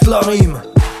respecte la rime.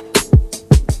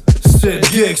 C'est le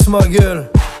gex ma gueule.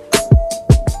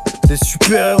 Les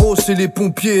super-héros c'est les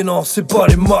pompiers, non c'est pas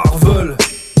les Marvel.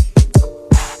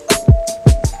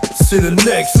 C'est le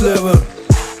next level.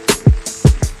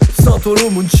 Santolo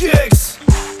Munchiex.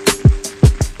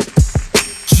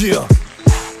 Yeah.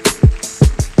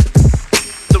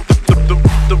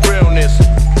 The realness,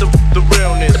 the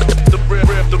realness, the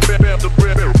realness,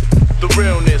 the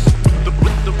realness.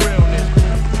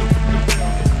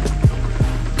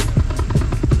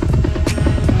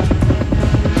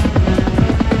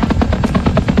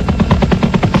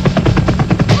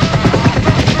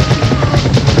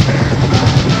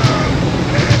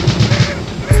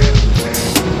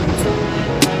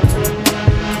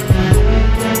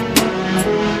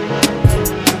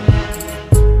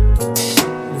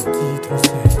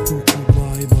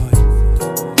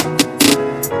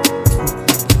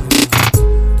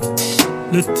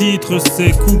 Le titre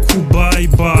c'est Coucou Bye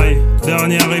Bye.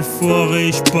 Dernier effort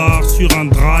et je pars sur un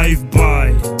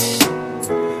drive-by.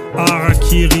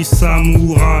 Harakiri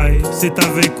Samouraï, c'est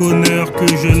avec honneur que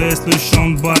je laisse le champ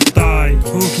de bataille.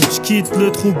 Je quitte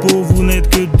le troupeau, vous n'êtes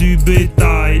que du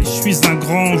bétail. Je suis un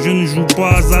grand, je ne joue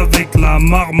pas avec la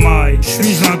marmaille. Je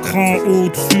suis un cran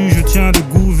au-dessus, je tiens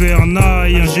le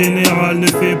gouvernail. Un général ne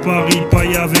fait pas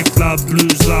ripaille avec la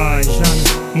bleusaille.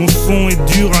 Mon son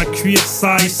est dur à cuire,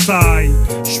 saille.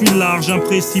 Je suis large, un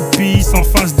précipice en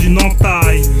face d'une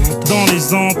entaille. Dans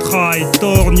les entrailles,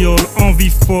 torgnole,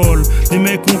 envie folle. Les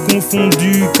mecs ont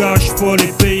confondu cash folle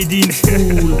et paid in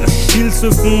full. Ils se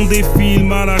font des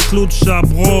films à la Claude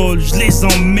Chabrol. Je les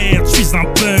emmerde, je suis un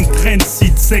punk,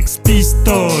 trendseed, sex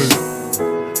pistol.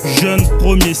 Jeune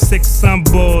premier sex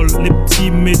symbole. Les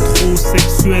petits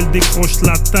métrosexuels décrochent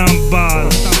la timbale.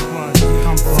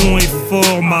 Fond et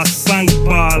forme à 5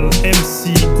 balles.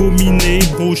 MC gominé,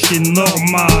 broché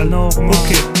normal.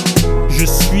 Ok, je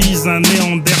suis un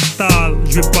néandertal.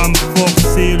 Je vais pas me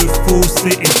forcer, le fossé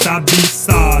est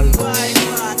abyssal.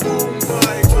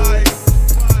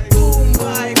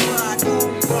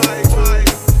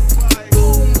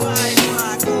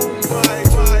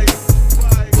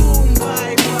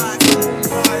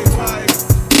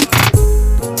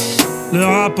 Le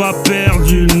rap a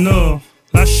perdu le nord.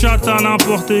 La chatte à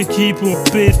n'importe qui pour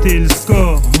péter le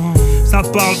score. Ça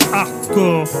parle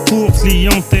hardcore pour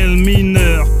clientèle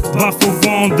mineure. Baf aux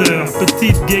vendeurs,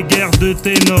 petite guéguerre de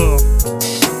ténor.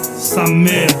 Sa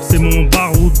mère, c'est mon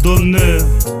baroud d'honneur.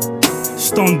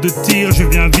 Stand de tir, je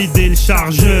viens vider le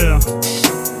chargeur.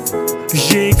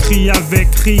 J'ai écrit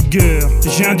avec rigueur.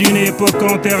 Je viens d'une époque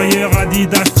antérieure,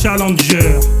 Adidas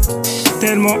Challenger.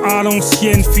 Tellement à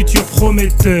l'ancienne, futur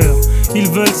prometteur. Ils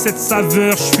veulent cette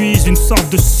saveur, je suis une sorte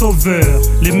de sauveur.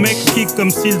 Les mecs kick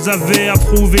comme s'ils avaient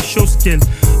approuvé chose qu'elle.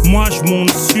 Moi je monte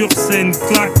sur scène,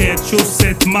 claquette,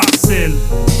 chaussette, Marcel.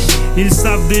 Ils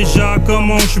savent déjà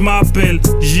comment je m'appelle.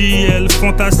 JL,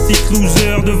 fantastique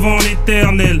loser devant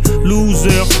l'éternel.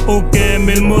 Loser, ok,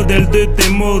 mais le modèle de tes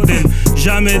modèles.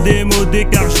 Jamais démodé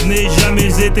car je n'ai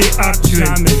jamais été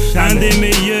actuel. Un des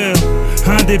meilleurs,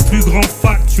 un des plus grands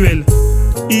factuels.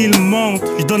 Ils mentent,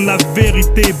 je donne la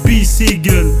vérité,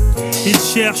 B-Seagull. Ils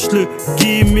cherchent le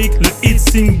gimmick, le hit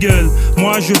single.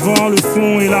 Moi je vends le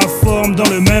fond et la forme dans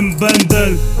le même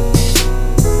bundle.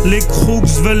 Les crooks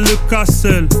veulent le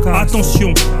castle.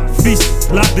 Attention, fils,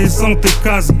 la descente est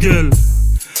casse-gueule.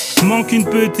 Manque une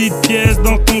petite pièce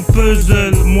dans ton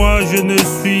puzzle. Moi je ne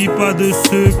suis pas de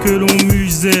ceux que l'on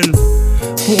muselle.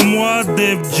 Pour moi,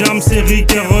 Def Jam c'est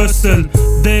Rick et Russell.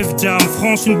 Def Jam,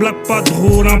 France, une blague pas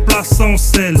drôle, un plat sans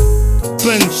sel.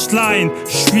 Punchline,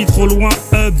 je suis trop loin,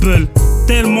 Hubble.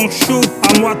 Tellement chaud,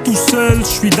 à moi tout seul, je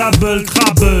suis double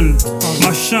trouble.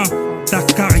 Machin, ta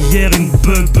carrière une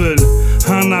bubble.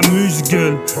 Un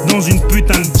amuse-gueule, dans une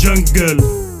putain de jungle.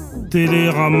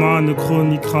 Télérama ne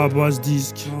chroniquera pas ce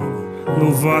disque.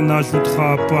 Nova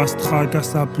n'ajoutera pas ce track à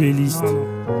sa playlist.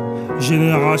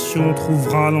 Génération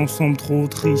trouvera l'ensemble trop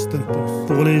triste.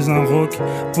 Pour les un rock,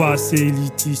 pas assez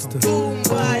élitiste.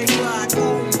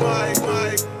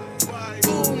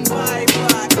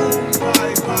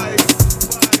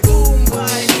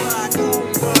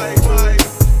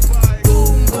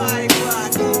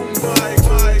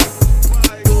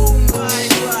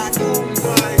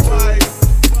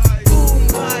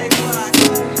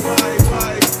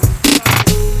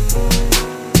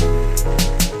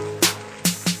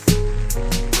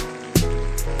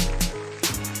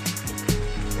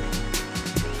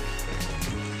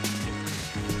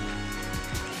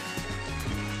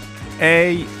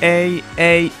 Hey, hey,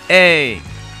 hey, hey.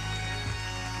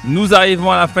 Nous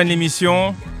arrivons à la fin de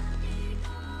l'émission.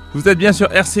 Vous êtes bien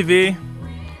sur RCV.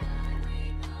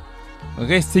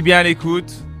 Restez bien à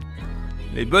l'écoute.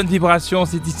 Les bonnes vibrations,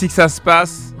 c'est ici que ça se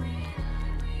passe.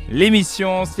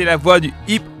 L'émission, c'est la voix du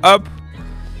hip-hop.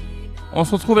 On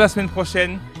se retrouve la semaine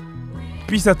prochaine.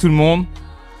 Peace à tout le monde.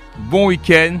 Bon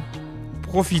week-end.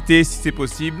 Profitez si c'est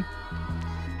possible.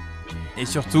 Et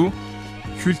surtout,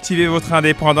 cultivez votre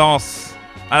indépendance.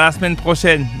 À la semaine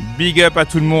prochaine. Big up à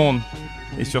tout le monde.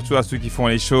 Et surtout à ceux qui font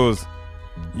les choses.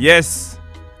 Yes.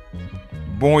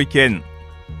 Bon week-end.